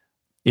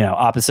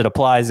 Opposite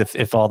applies.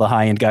 If all the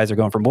high-end guys are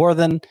going for more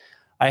than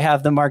I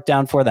have them marked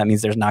down for, that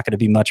means there's not going to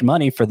be much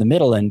money for the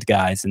middle-end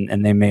guys,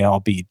 and they may all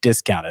be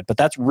discounted. But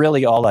that's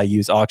really all I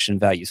use auction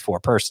values for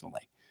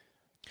personally.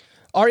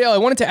 Ariel, I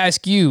wanted to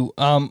ask you,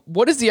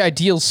 what is the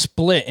ideal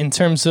split in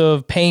terms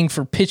of paying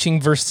for pitching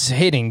versus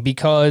hitting?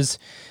 Because,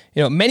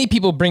 many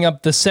people bring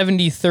up the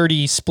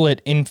 70-30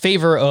 split in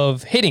favor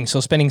of hitting. So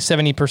spending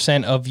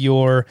 70% of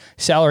your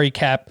salary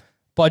cap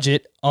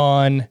budget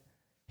on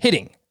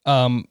hitting.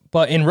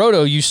 But in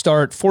Roto, you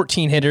start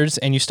 14 hitters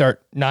and you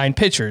start 9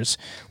 pitchers,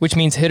 which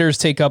means hitters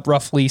take up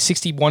roughly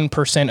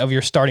 61% of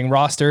your starting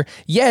roster.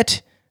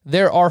 Yet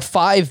there are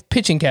 5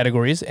 pitching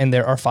categories and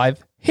there are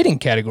 5 hitting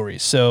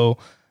categories. So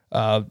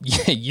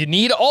you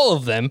need all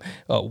of them.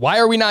 Why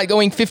are we not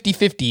going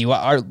 50-50?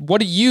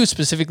 What are you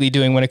specifically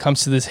doing when it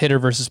comes to this hitter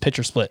versus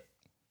pitcher split?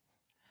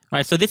 All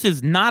right, so this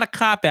is not a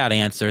cop-out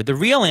answer. The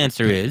real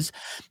answer is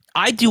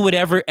I do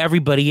whatever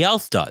everybody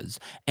else does.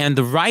 And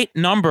the right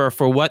number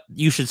for what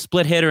you should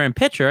split hitter and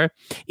pitcher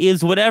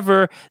is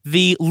whatever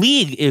the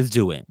league is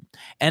doing.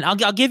 And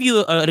I'll give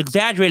you an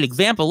exaggerated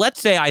example.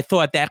 Let's say I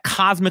thought that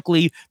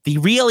cosmically the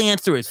real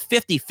answer is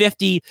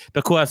 50-50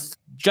 because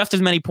just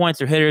as many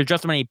points are hitters,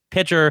 just as many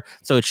pitcher,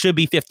 so it should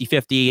be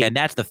 50-50, and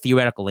that's the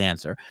theoretical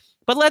answer.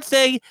 But let's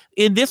say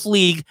in this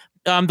league,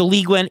 the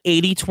league went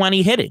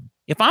 80-20 hitting.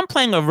 If I'm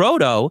playing a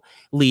Roto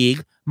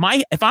league,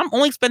 if I'm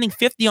only spending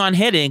 50 on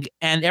hitting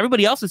and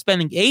everybody else is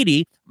spending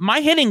 80,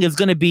 my hitting is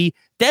going to be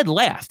dead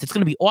last. It's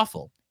going to be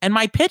awful. And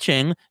my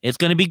pitching is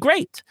going to be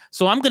great.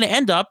 So I'm going to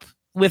end up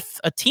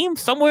with a team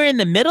somewhere in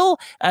the middle,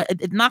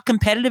 not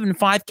competitive in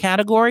 5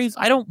 categories.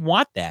 I don't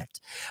want that.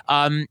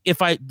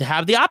 If I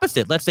have the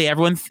opposite, let's say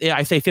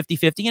I say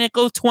 50-50 and it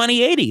goes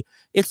 20-80.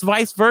 It's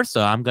vice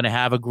versa. I'm going to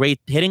have a great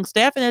hitting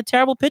staff and a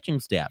terrible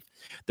pitching staff.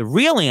 The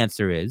real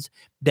answer is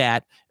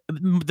that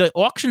the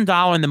auction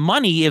dollar and the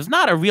money is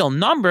not a real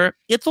number.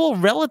 It's all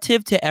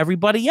relative to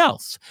everybody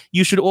else.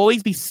 You should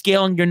always be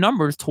scaling your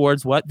numbers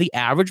towards what the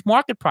average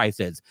market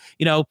price is.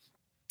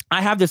 I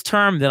have this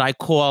term that I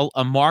call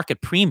a market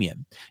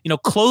premium.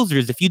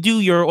 Closers, if you do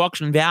your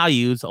auction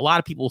values, a lot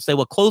of people will say,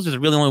 well, closers are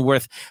really only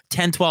worth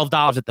 $10,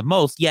 $12 at the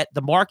most, yet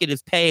the market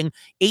is paying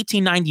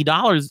 $18,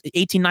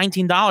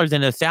 $19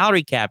 in a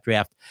salary cap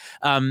draft.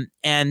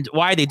 And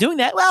why are they doing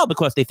that? Well,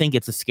 because they think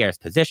it's a scarce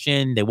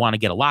position. They want to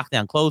get a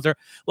lockdown closer.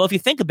 Well, if you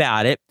think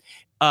about it,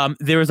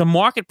 there is a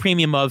market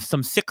premium of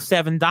some $6,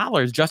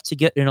 $7 just to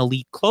get an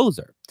elite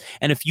closer.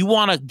 And if you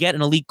want to get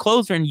an elite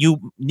closer and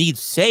you need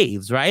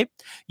saves, right,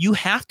 you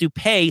have to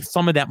pay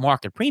some of that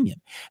market premium.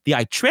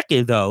 The trick,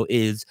 though,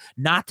 is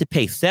not to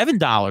pay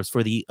 $7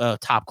 for the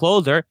top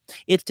closer.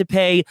 It's to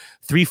pay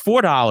 $3,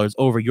 $4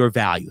 over your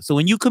value. So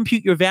when you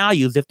compute your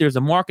values, if there's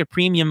a market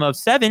premium of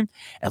 7,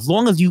 as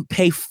long as you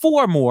pay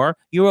 4 more,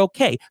 you're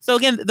okay. So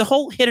again, the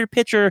whole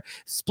hitter-pitcher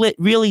split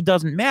really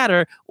doesn't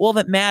matter. All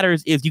that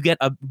matters is you get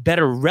a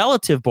better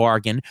relative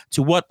bargain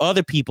to what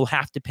other people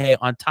have to pay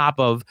on top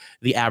of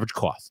the average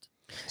cost.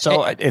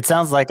 So it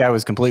sounds like I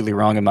was completely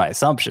wrong in my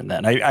assumption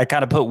then. I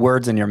kind of put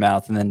words in your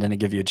mouth and then didn't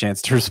give you a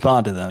chance to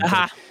respond to them.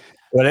 Uh-huh.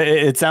 But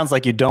it sounds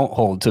like you don't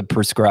hold to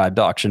prescribed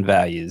auction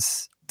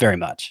values very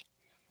much.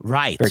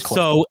 Right.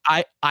 So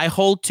I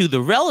hold to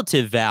the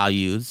relative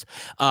values.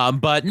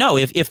 But no,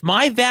 if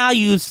my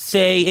values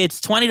say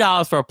it's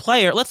 $20 for a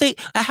player, let's say,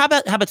 how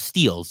about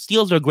steals?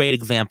 Steals are a great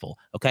example.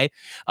 Okay.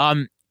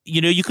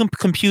 You can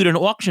compute an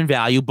auction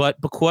value, but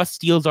because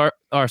steals are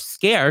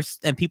scarce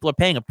and people are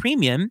paying a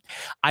premium,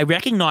 I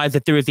recognize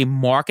that there is a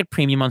market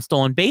premium on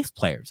stolen base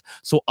players.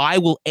 So I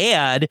will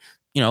add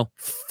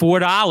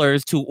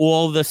 $4 to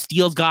all the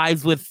steals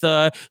guys with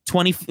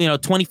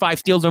 25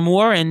 steals or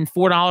more, and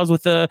 $4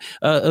 with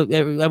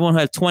everyone who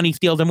has 20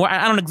 steals or more.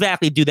 I don't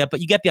exactly do that,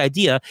 but you get the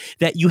idea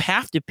that you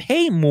have to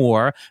pay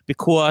more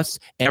because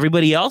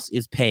everybody else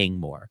is paying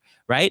more,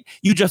 right?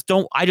 I just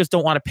don't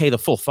want to pay the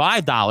full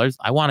 $5.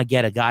 I want to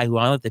get a guy who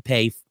I want to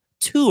pay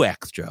 $2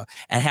 extra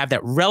and have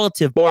that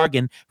relative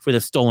bargain for the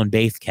stolen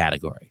base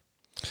category.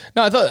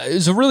 No, I thought it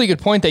was a really good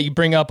point that you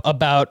bring up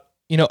about,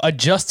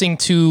 adjusting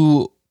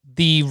to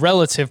the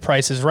relative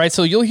prices, right?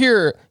 So you'll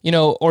hear,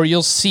 or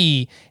you'll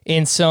see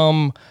in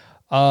some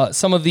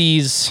of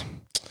these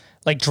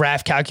like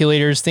draft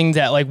calculators, things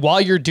that like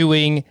while you're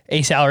doing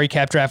a salary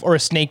cap draft or a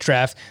snake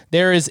draft,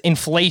 there is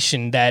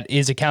inflation that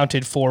is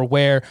accounted for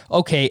where,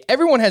 okay,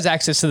 everyone has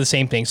access to the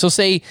same thing. So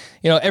say,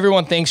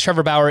 everyone thinks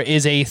Trevor Bauer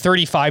is a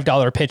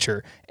 $35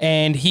 pitcher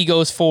and he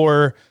goes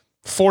for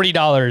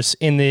 $40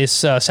 in this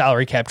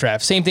salary cap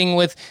draft. Same thing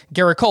with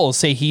Garrett Cole.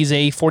 Say he's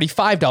a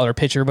 $45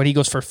 pitcher, but he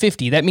goes for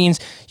 $50. That means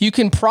you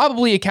can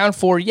probably account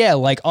for,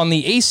 like on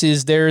the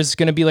aces, there's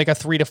going to be like a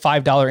 $3 to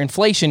 $5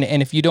 inflation.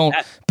 And if you don't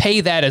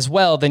pay that as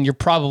well, then you're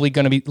probably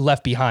going to be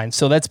left behind.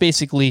 So that's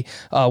basically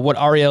what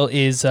Ariel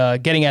is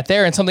getting at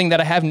there, and something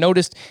that I have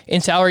noticed in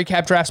salary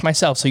cap drafts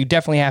myself. So you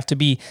definitely have to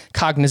be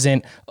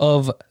cognizant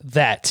of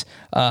that.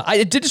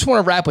 I did just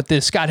want to wrap with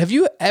this. Scott, have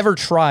you ever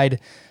tried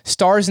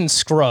stars and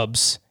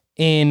scrubs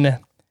in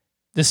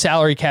the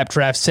salary cap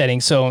draft setting?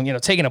 So,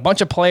 taking a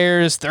bunch of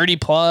players, 30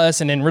 plus,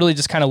 and then really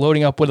just kind of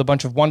loading up with a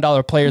bunch of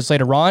 $1 players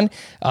later on.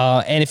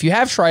 And if you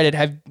have tried it,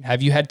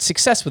 have you had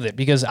success with it?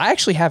 Because I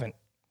actually haven't.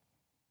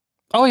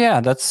 Oh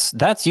yeah,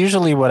 that's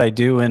usually what I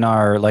do in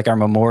our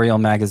Memorial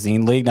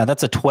Magazine League. Now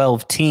that's a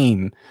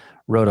 12-team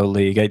Roto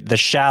League. The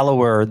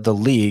shallower the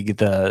league,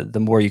 the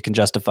more you can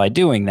justify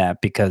doing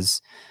that,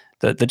 because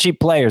the cheap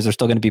players are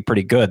still going to be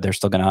pretty good. There's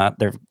still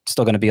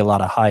going to be a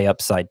lot of high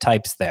upside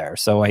types there.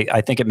 So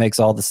I think it makes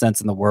all the sense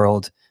in the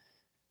world.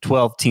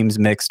 12 teams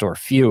mixed or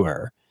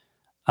fewer.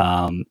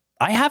 I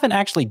haven't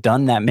actually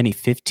done that many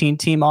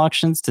 15-team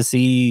auctions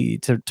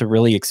to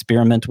really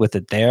experiment with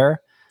it there.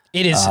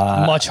 It is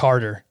much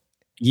harder.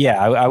 Yeah,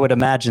 I would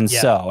imagine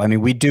so. I mean,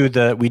 we do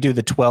the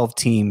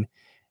 12-team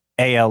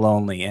AL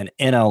only and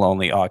NL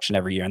only auction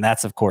every year, and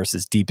that's of course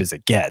as deep as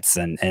it gets,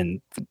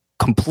 and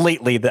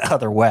completely the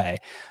other way.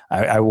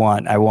 I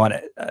want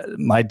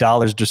my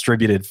dollars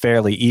distributed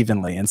fairly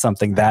evenly in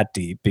something that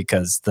deep,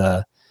 because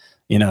the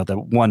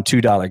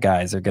 $1-2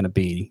 guys are going to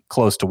be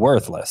close to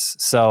worthless.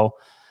 So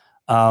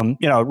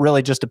it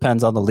really just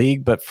depends on the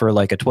league. But for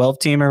like a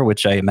 12-teamer,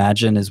 which I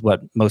imagine is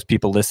what most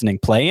people listening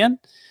play in,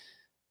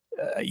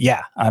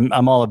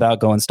 I'm all about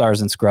going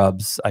stars and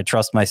scrubs. I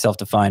trust myself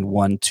to find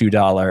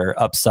 $1-2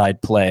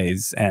 upside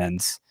plays,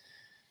 and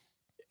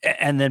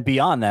then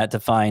beyond that to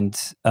find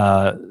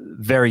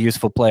very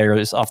useful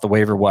players off the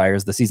waiver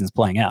wires the season's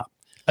playing out.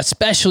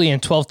 Especially in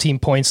 12-team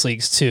points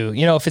leagues too.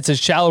 If it's a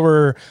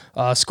shallower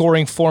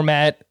scoring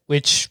format,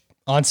 which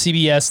on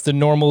CBS, the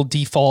normal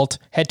default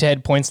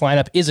head-to-head points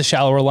lineup is a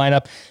shallower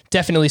lineup.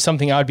 Definitely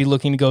something I would be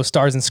looking to go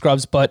stars and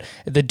scrubs. But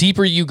the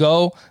deeper you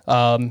go,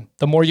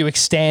 the more you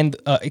expand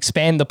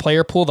the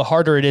player pool, the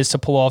harder it is to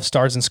pull off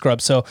stars and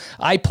scrubs. So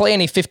I play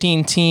in a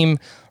 15-team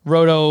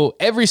Roto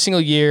every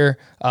single year.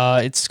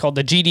 It's called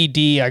the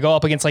GDD. I go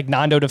up against like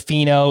Nando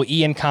DeFino,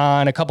 Ian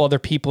Kahn, a couple other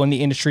people in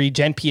the industry,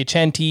 Jen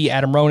Piacenti,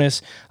 Adam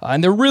Ronis,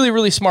 and they're really,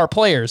 really smart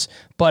players.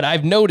 But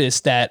I've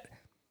noticed that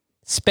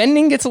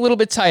spending gets a little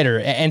bit tighter,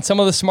 and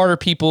some of the smarter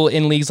people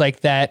in leagues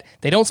like that,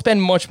 they don't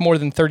spend much more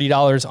than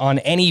 $30 on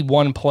any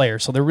one player.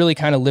 So they're really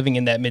kind of living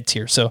in that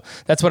mid-tier. So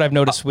that's what I've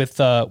noticed with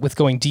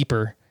going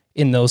deeper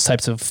in those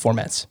types of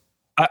formats.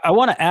 I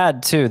want to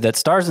add, too, that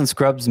stars and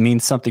scrubs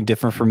means something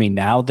different for me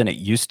now than it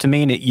used to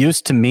mean. It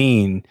used to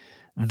mean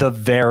the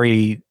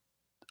very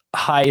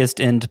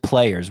highest end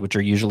players, which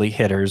are usually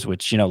hitters,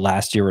 which,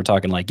 last year we're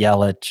talking like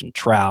Yelich and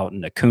Trout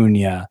and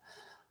Acuna.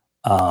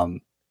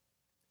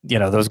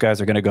 Those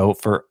guys are going to go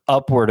for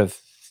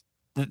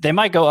they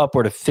might go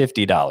upward of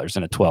 $50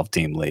 in a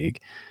 12-team league.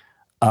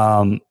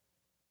 I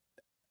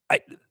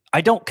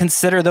don't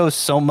consider those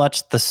so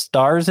much the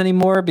stars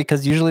anymore,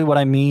 because usually what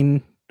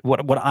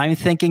I'm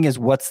thinking is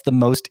what's the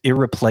most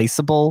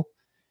irreplaceable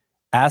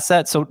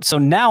asset. So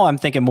now I'm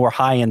thinking more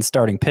high-end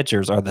starting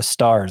pitchers are the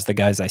stars, the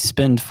guys I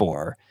spend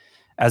for,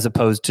 as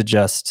opposed to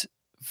just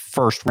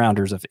first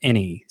rounders of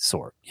any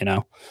sort,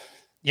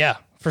 Yeah,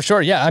 for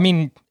sure. Yeah. I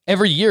mean,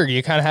 every year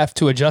you kind of have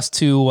to adjust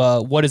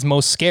to what is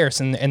most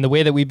scarce. And the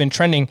way that we've been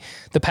trending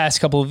the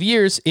past couple of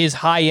years is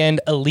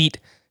high-end elite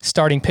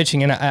starting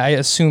pitching. And I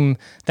assume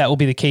that will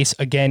be the case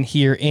again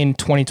here in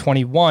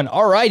 2021.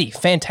 Alrighty,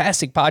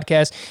 fantastic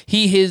podcast.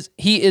 He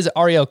is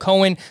Ariel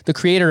Cohen, the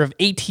creator of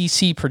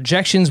ATC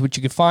Projections, which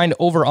you can find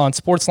over on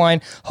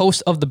Sportsline,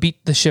 host of the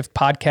Beat the Shift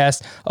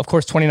podcast, of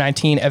course,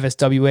 2019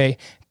 FSWA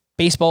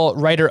Baseball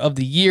Writer of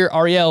the Year.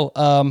 Ariel,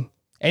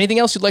 anything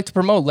else you'd like to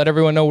promote? Let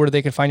everyone know where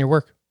they can find your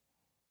work.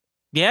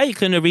 Yeah, you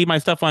can read my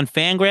stuff on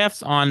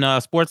Fangraphs, on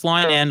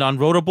Sportsline, and on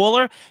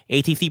Rotoballer.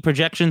 ATC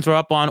projections are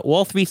up on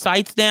all 3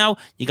 sites now.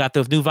 You got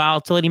those new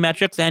volatility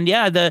metrics, and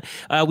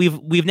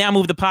we've now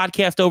moved the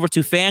podcast over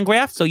to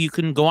Fangraphs, so you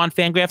can go on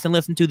Fangraphs and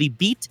listen to the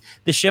Beat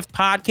the Shift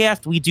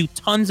podcast. We do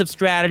tons of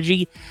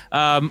strategy,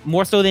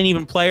 more so than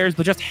even players,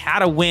 but just how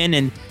to win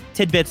and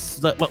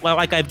tidbits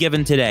like I've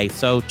given today.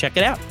 So check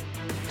it out.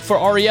 For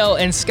Ariel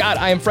and Scott,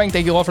 I am Frank.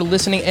 Thank you all for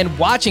listening and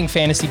watching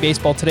Fantasy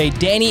Baseball today.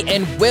 Danny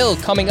and Will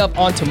coming up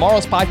on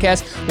tomorrow's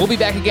podcast. We'll be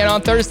back again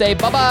on Thursday.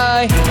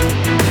 Bye-bye.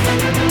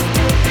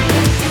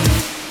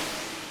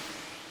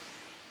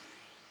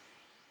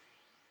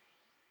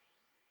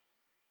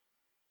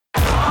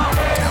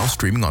 Now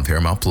streaming on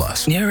Paramount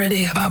Plus. You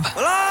ready, Bob?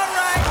 Well, all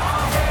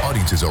right.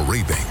 Audiences are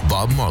raving.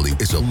 Bob Marley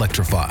is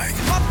electrifying.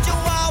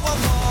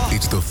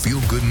 It's the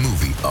feel-good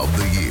movie of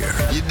the year.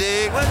 You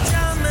dig?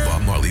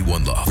 Bob Marley,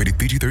 One Love. Rated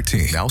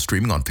PG-13. Now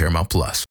streaming on Paramount Plus.